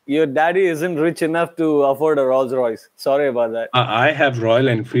 Your daddy isn't rich enough to afford a Rolls Royce. Sorry about that. I have Royal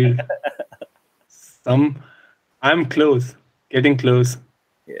Enfield. I'm close, getting close.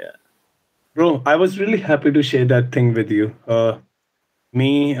 Yeah. Bro, I was really happy to share that thing with you.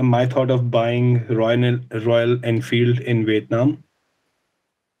 Me and my thought of buying Royal Enfield in Vietnam.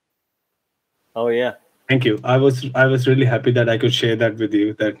 Oh yeah. Thank you. I was really happy that I could share that with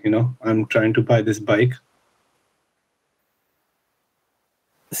you. That I'm trying to buy this bike.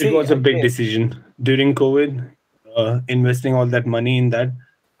 It was a big decision during COVID. Investing all that money in that,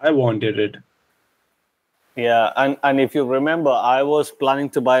 I wanted it. Yeah, and if you remember, I was planning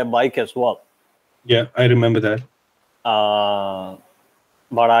to buy a bike as well. Yeah, I remember that.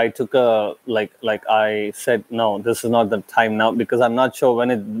 But I took like I said, no, this is not the time now because I'm not sure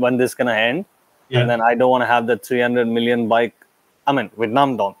when this gonna end. Yeah. And then I don't want to have the 300 million bike. I mean,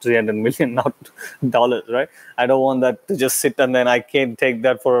 Vietnam don't 300 million, not dollars, right? I don't want that to just sit and then I can't take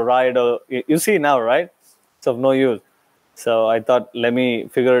that for a ride. Or you see now, right? It's of no use. So I thought, let me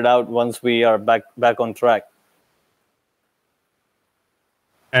figure it out once we are back on track.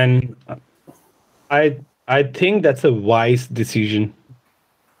 And I think that's a wise decision.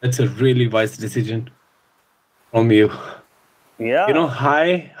 That's a really wise decision from you. Yeah.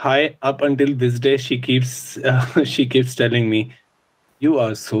 High up until this day, she keeps telling me, "You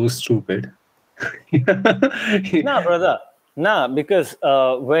are so stupid." No, brother. No, because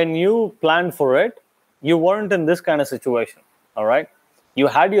when you planned for it, you weren't in this kind of situation. All right, you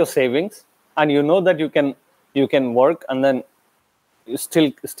had your savings, and you know that you can work, and then you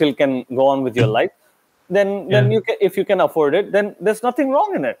still can go on with your life. Then you can, if you can afford it, then there's nothing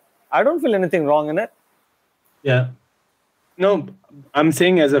wrong in it. I don't feel anything wrong in it. Yeah. No, I'm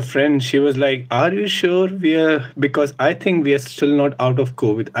saying as a friend, she was like, "Are you sure because I think we are still not out of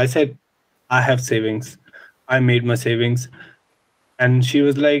COVID." I said, "I have savings. I made my savings." And she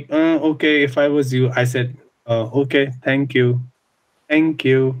was like, "Okay, if I was you." I said, "Okay, thank you. Thank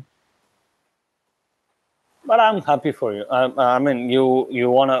you." But I'm happy for you. I mean,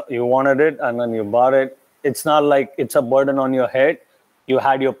 you wanted it, and then you bought it. It's not like it's a burden on your head. You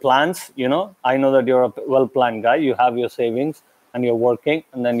had your plans. I know that you're a well-planned guy. You have your savings, and you're working,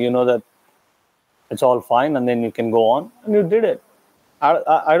 and then you know that it's all fine, and then you can go on, and you did it.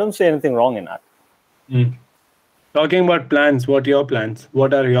 I don't see anything wrong in that. Talking about plans, what are your plans?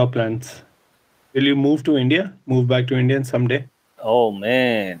 What are your plans? Will you move to India? Move back to India someday? Oh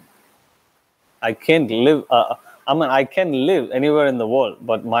man, I can't live. I can live anywhere in the world,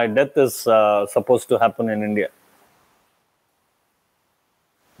 but my death is supposed to happen in India.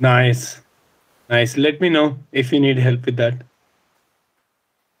 Nice. Let me know if you need help with that.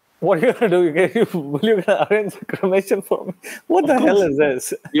 What are you gonna do? Will you gonna arrange a cremation for me? What the hell is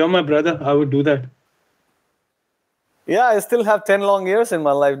this? You're my brother. I would do that. Yeah, I still have 10 long years in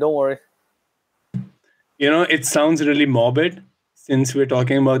my life. Don't worry. It sounds really morbid since we're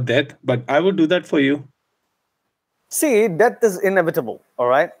talking about death, but I would do that for you. See, death is inevitable. All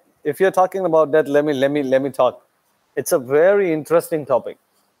right. If you're talking about death, let me talk. It's a very interesting topic.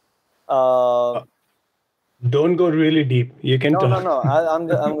 Uh, Don't go really deep. You can no, no, talk.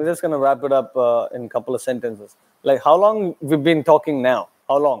 no. I'm just gonna wrap it up in a couple of sentences. Like, how long we've been talking now?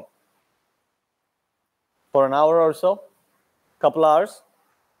 How long? For an hour or so? Couple hours?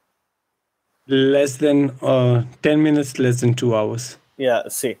 Less than 10 minutes, less than 2 hours. Yeah.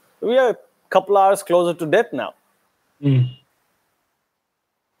 See, we are a couple hours closer to death now.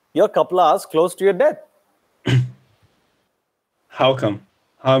 You're a couple hours close to your death. How come?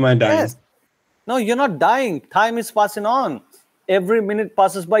 How am I dying? Yes. No, you're not dying. Time is passing on. Every minute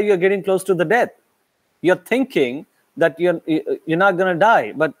passes by, you're getting close to the death. You're thinking that you're not gonna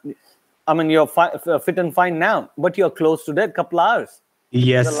die, but I mean you're fit and fine now, but you're close to death. Couple hours.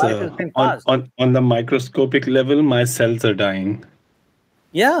 Yes, Your life has been on, passed. on the microscopic level, my cells are dying.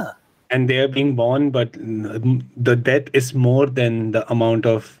 Yeah. And they are being born, but the death is more than the amount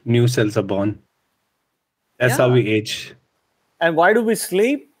of new cells are born. That's how Yeah. we age. And why do we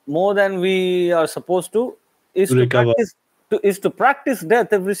sleep more than we are supposed to? Is To to recover. practice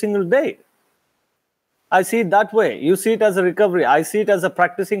death every single day. I see it that way. You see it as a recovery. I see it as a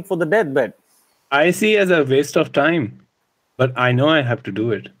practicing for the deathbed. I see as a waste of time, but I know I have to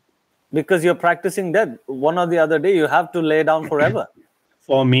do it. Because you're practicing death. One or the other day, you have to lay down forever.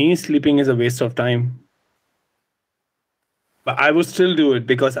 For me, sleeping is a waste of time. But I would still do it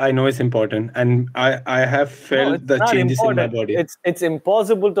because I know it's important. And I have No, felt it's the not changes in my important. body. It's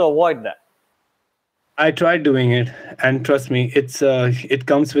impossible to avoid that. I tried doing it, and trust me, it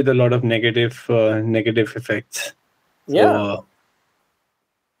comes with a lot of negative effects. So, Yeah.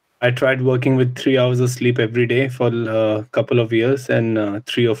 I tried working with 3 hours of sleep every day for a couple of years, and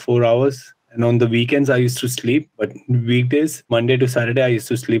 3 or 4 hours. And on the weekends, I used to sleep, but weekdays, Monday to Saturday, I used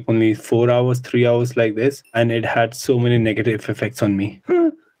to sleep only 4 hours, 3 hours like this, and it had so many negative effects on me.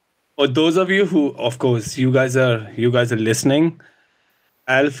 For those of you who, of course, you guys are listening.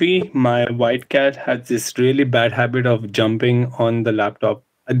 Alfie, my white cat, has this really bad habit of jumping on the laptop.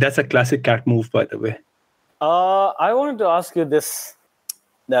 That's a classic cat move, by the way. I wanted to ask you this: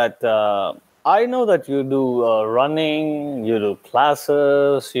 that I know that you do running, you do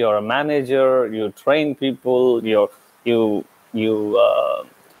classes, you're a manager, you train people, you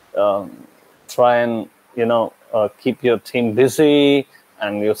try and keep your team busy,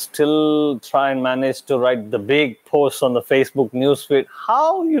 and you still try and manage to write the big posts on the Facebook newsfeed.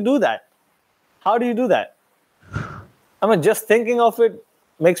 How you do that? How do you do that? I mean, just thinking of it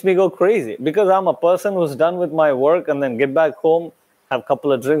makes me go crazy, because I'm a person who's done with my work and then get back home, have a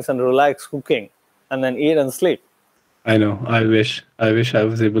couple of drinks and relax cooking, and then eat and sleep. I know. I wish I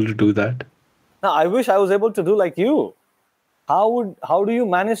was able to do that. Now, I wish I was able to do like you. How do you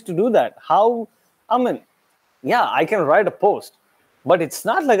manage to do that? I mean, yeah, I can write a post, but it's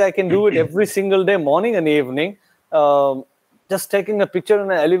not like I can do it every single day, morning and evening. Just taking a picture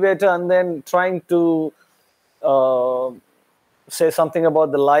in an elevator and then trying to say something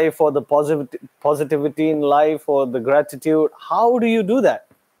about the life or the positivity in life or the gratitude. How do you do that?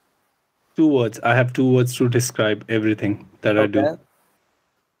 2 words. I have 2 words to describe everything that I do.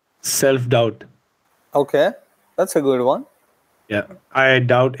 Self-doubt. Okay, that's a good one. Yeah, I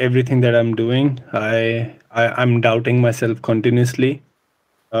doubt everything that I'm doing. I'm doubting myself continuously.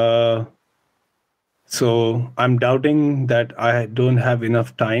 So I'm doubting that I don't have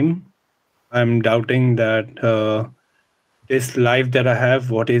enough time. I'm doubting that this life that I have,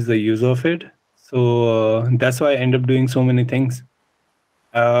 what is the use of it? So that's why I end up doing so many things.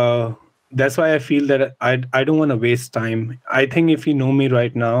 That's why I feel that I don't want to waste time. I think if you know me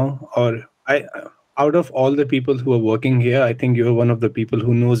right now, or out of all the people who are working here, I think you're one of the people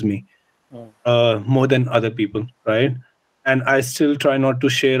who knows me more than other people, right? And I still try not to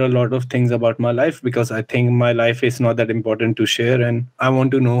share a lot of things about my life because I think my life is not that important to share, and I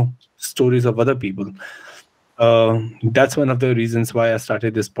want to know stories of other people. That's one of the reasons why I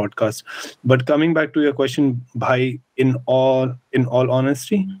started this podcast. But coming back to your question, Bhai, in all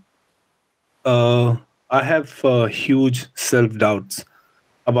honesty, I have huge self-doubts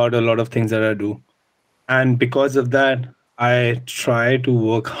about a lot of things that I do. And because of that, I try to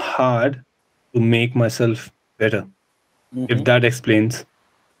work hard to make myself better. If that explains.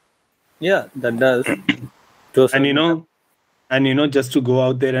 Yeah, that does. And just to go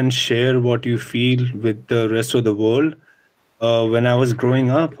out there and share what you feel with the rest of the world. When I was growing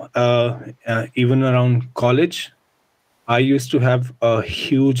up, even around college, I used to have a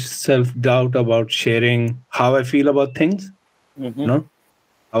huge self-doubt about sharing how I feel about things, how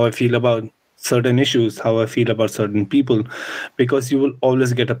I feel about certain issues, how I feel about certain people, because you will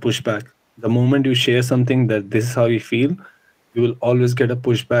always get a pushback. The moment you share something that this is how you feel, you will always get a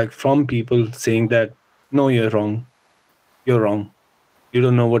pushback from people saying that, no, you're wrong. You're wrong. You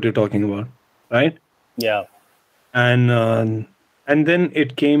don't know what you're talking about. Right. Yeah. And then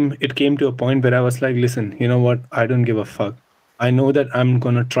it came to a point where I was like, listen, you know what? I don't give a fuck. I know that I'm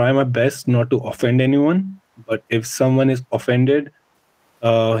gonna try my best not to offend anyone, but if someone is offended,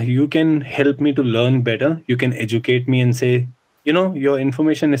 you can help me to learn better. You can educate me and say, your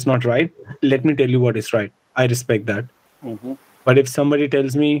information is not right. Let me tell you what is right. I respect that. Mm-hmm. But if somebody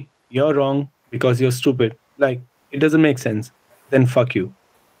tells me you're wrong because you're stupid, like it doesn't make sense, then fuck you.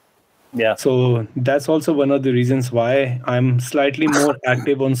 Yeah. So that's also one of the reasons why I'm slightly more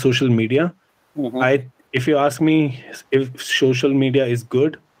active on social media. Mm-hmm. If you ask me if social media is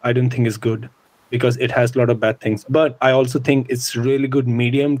good, I don't think it's good because it has a lot of bad things. But I also think it's really good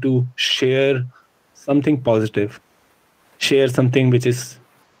medium to share something positive, share something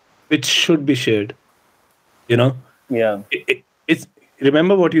which should be shared. You know, Yeah. it's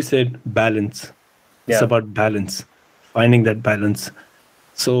remember what you said, balance. It's Yeah. about balance, finding that balance.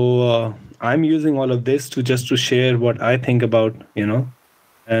 So I'm using all of this to share what I think about,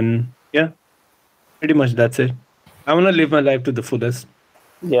 and yeah, pretty much that's it. I want to live my life to the fullest.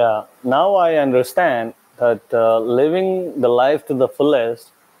 Yeah. Now I understand that living the life to the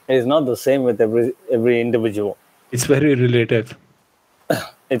fullest is not the same with every individual. It's very relative.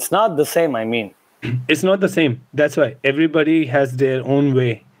 It's not the same. I mean, It's not the same. That's why everybody has their own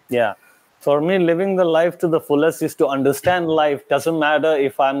way. yeah. For me, living the life to the fullest is to understand life. Doesn't matter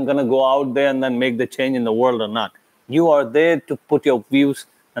if I'm going to go out there and then make the change in the world or not. You are there to put your views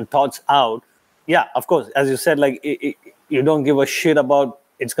and thoughts out. Yeah, of course. As you said, like you don't give a shit about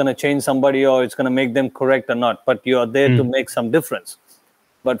it's going to change somebody or it's going to make them correct or not. But you are there to make some difference.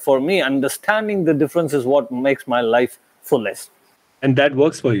 But for me, understanding the difference is what makes my life fullest. And that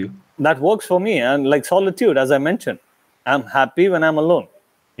works for you. That works for me. And like solitude, as I mentioned, I'm happy when I'm alone.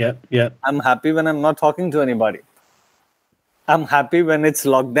 Yeah, yeah. I'm happy when I'm not talking to anybody. I'm happy when it's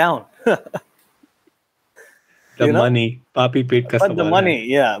locked down. The You know? money, papi pet ka But the sawal money, hai.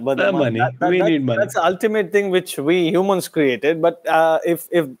 yeah. But The money. We need money. That's the ultimate thing which we humans created. But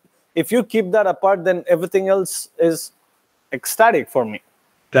if you keep that apart, then everything else is ecstatic for me.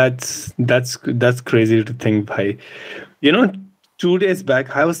 That's crazy to think, bhai. 2 days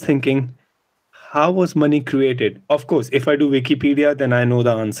back, I was thinking, how was money created? Of course, if I do Wikipedia, then I know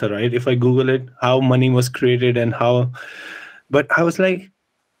the answer, right? If I Google it, how money was created and how. But I was like,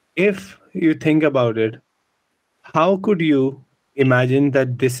 if you think about it, how could you imagine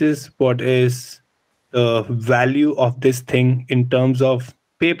that this is what is the value of this thing in terms of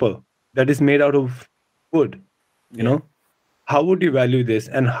paper that is made out of wood? How would you value this?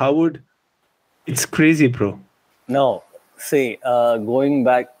 And how would. It's crazy, bro. No, see, going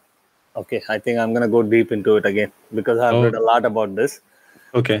back. Okay, I think I'm gonna go deep into it again because I've read a lot about this.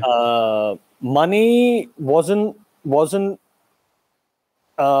 Okay. Money wasn't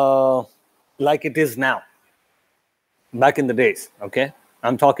like it is now. Back in the days, okay,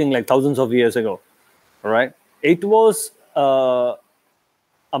 I'm talking like thousands of years ago. All right, it was a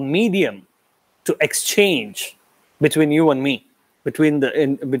medium to exchange between you and me, between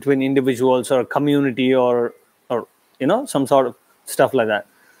between individuals or a community or some sort of stuff like that.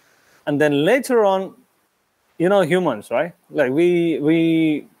 And then later on, humans, right? Like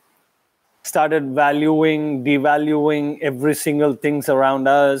we started devaluing every single things around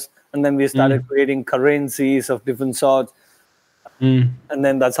us, and then we started creating currencies of different sorts, and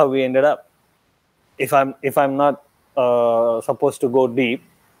then that's how we ended up. If I'm not supposed to go deep,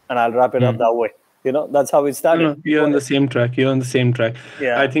 and I'll wrap it up that way. That's how it started. No, you're on the same track. You're on the same track.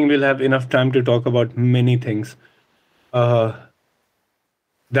 Yeah. I think we'll have enough time to talk about many things.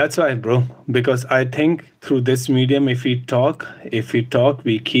 That's why, bro. Because I think through this medium, if we talk,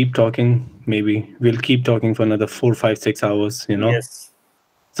 we keep talking. Maybe we'll keep talking for another 4, 5, 6 hours. Yes.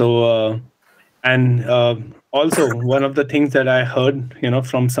 So, and also one of the things that I heard,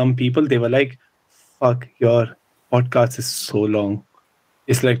 from some people, they were like, "Fuck, your podcast is so long.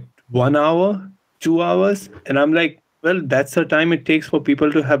 It's like 1 hour, 2 hours," and I'm like, "Well, that's the time it takes for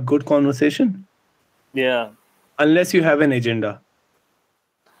people to have good conversation." Yeah. Unless you have an agenda.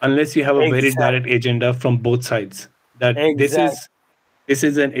 Unless you have a very Exactly. direct agenda from both sides, that Exactly. this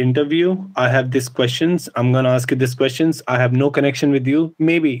is an interview. I have these questions. I'm gonna ask you these questions. I have no connection with you.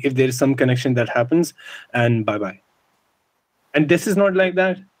 Maybe if there is some connection that happens, and bye bye. And this is not like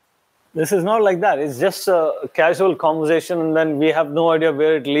that. This is not like that. It's just a casual conversation, and then we have no idea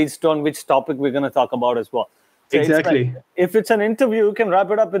where it leads to and which topic we're going to talk about as well. So it's Exactly. like, if it's an interview, you can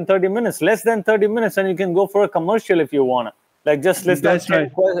wrap it up in 30 minutes, less than 30 minutes, and you can go for a commercial if you want to. Like just list out That's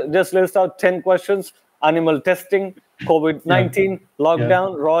right. just list out 10 questions: animal testing, COVID-19,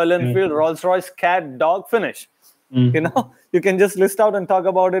 lockdown, Royal Enfield, Rolls-Royce, cat, dog, finish. Mm. You know, you can just list out and talk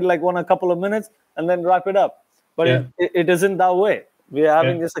about it like a couple of minutes and then wrap it up. But it isn't that way. We are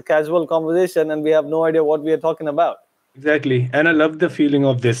having just a casual conversation and we have no idea what we are talking about. Exactly. And I love the feeling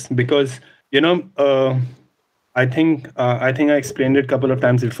of this because, I think I explained it a couple of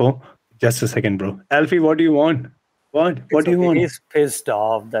times before. Just a second, bro. Alfie, what do you want? What do you want? He's pissed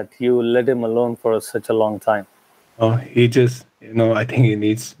off that you let him alone for such a long time. Oh, he just, I think he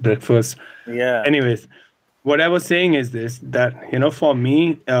needs breakfast. Yeah. Anyways, what I was saying is this, that, for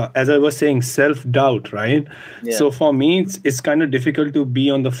me, as I was saying, self-doubt, right? Yeah. So for me, it's kind of difficult to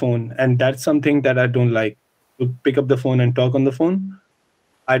be on the phone. And that's something that I don't like, to pick up the phone and talk on the phone.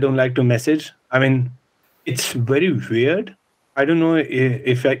 I don't like to message. I mean, it's very weird. I don't know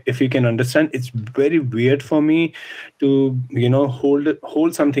if you can understand. It's very weird for me to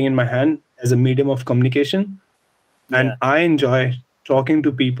hold something in my hand as a medium of communication, and I enjoy talking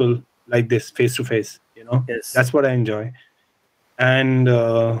to people like this face to face. Yes. That's what I enjoy. And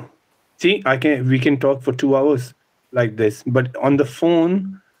we can talk for 2 hours like this, but on the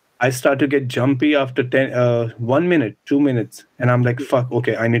phone, I start to get jumpy after 1 minute, 2 minutes, and I'm like, fuck,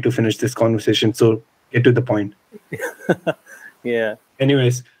 okay, I need to finish this conversation. So get to the point. Yeah.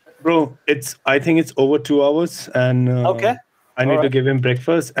 Anyways, bro, I think it's over 2 hours, and okay. I need to give him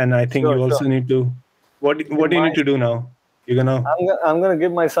breakfast, and I think you also need to. What do you need to do now? You're gonna. I'm gonna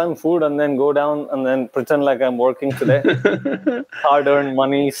give my son food and then go down and then pretend like I'm working today. Hard-earned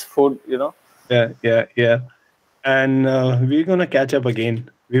money's food, Yeah. And we're gonna catch up again.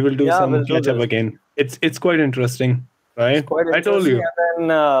 We will do some catch up again. It's quite interesting, right? I told you.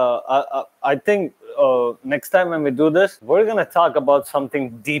 And then I think next time when we do this, we're gonna talk about something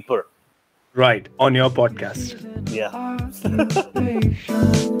deeper. Right, on your podcast. Yeah.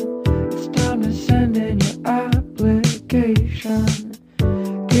 It's time to send in your application.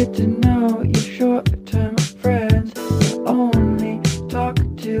 Get to know your short-term friends you only talk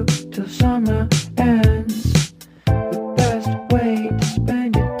to till summer ends. The best way to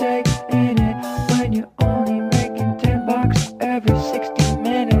spend your day in it when you're only making $10 every 60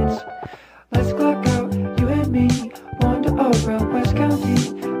 minutes. Let's clock out, you and me, wander around West County.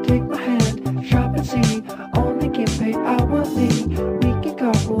 Take my hand, shop and see, only get paid hourly. We can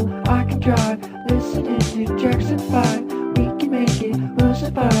carpool, I can drive, listening to Jackson 5. We can make it, we'll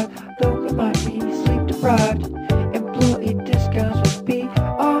survive, though we might be sleep deprived.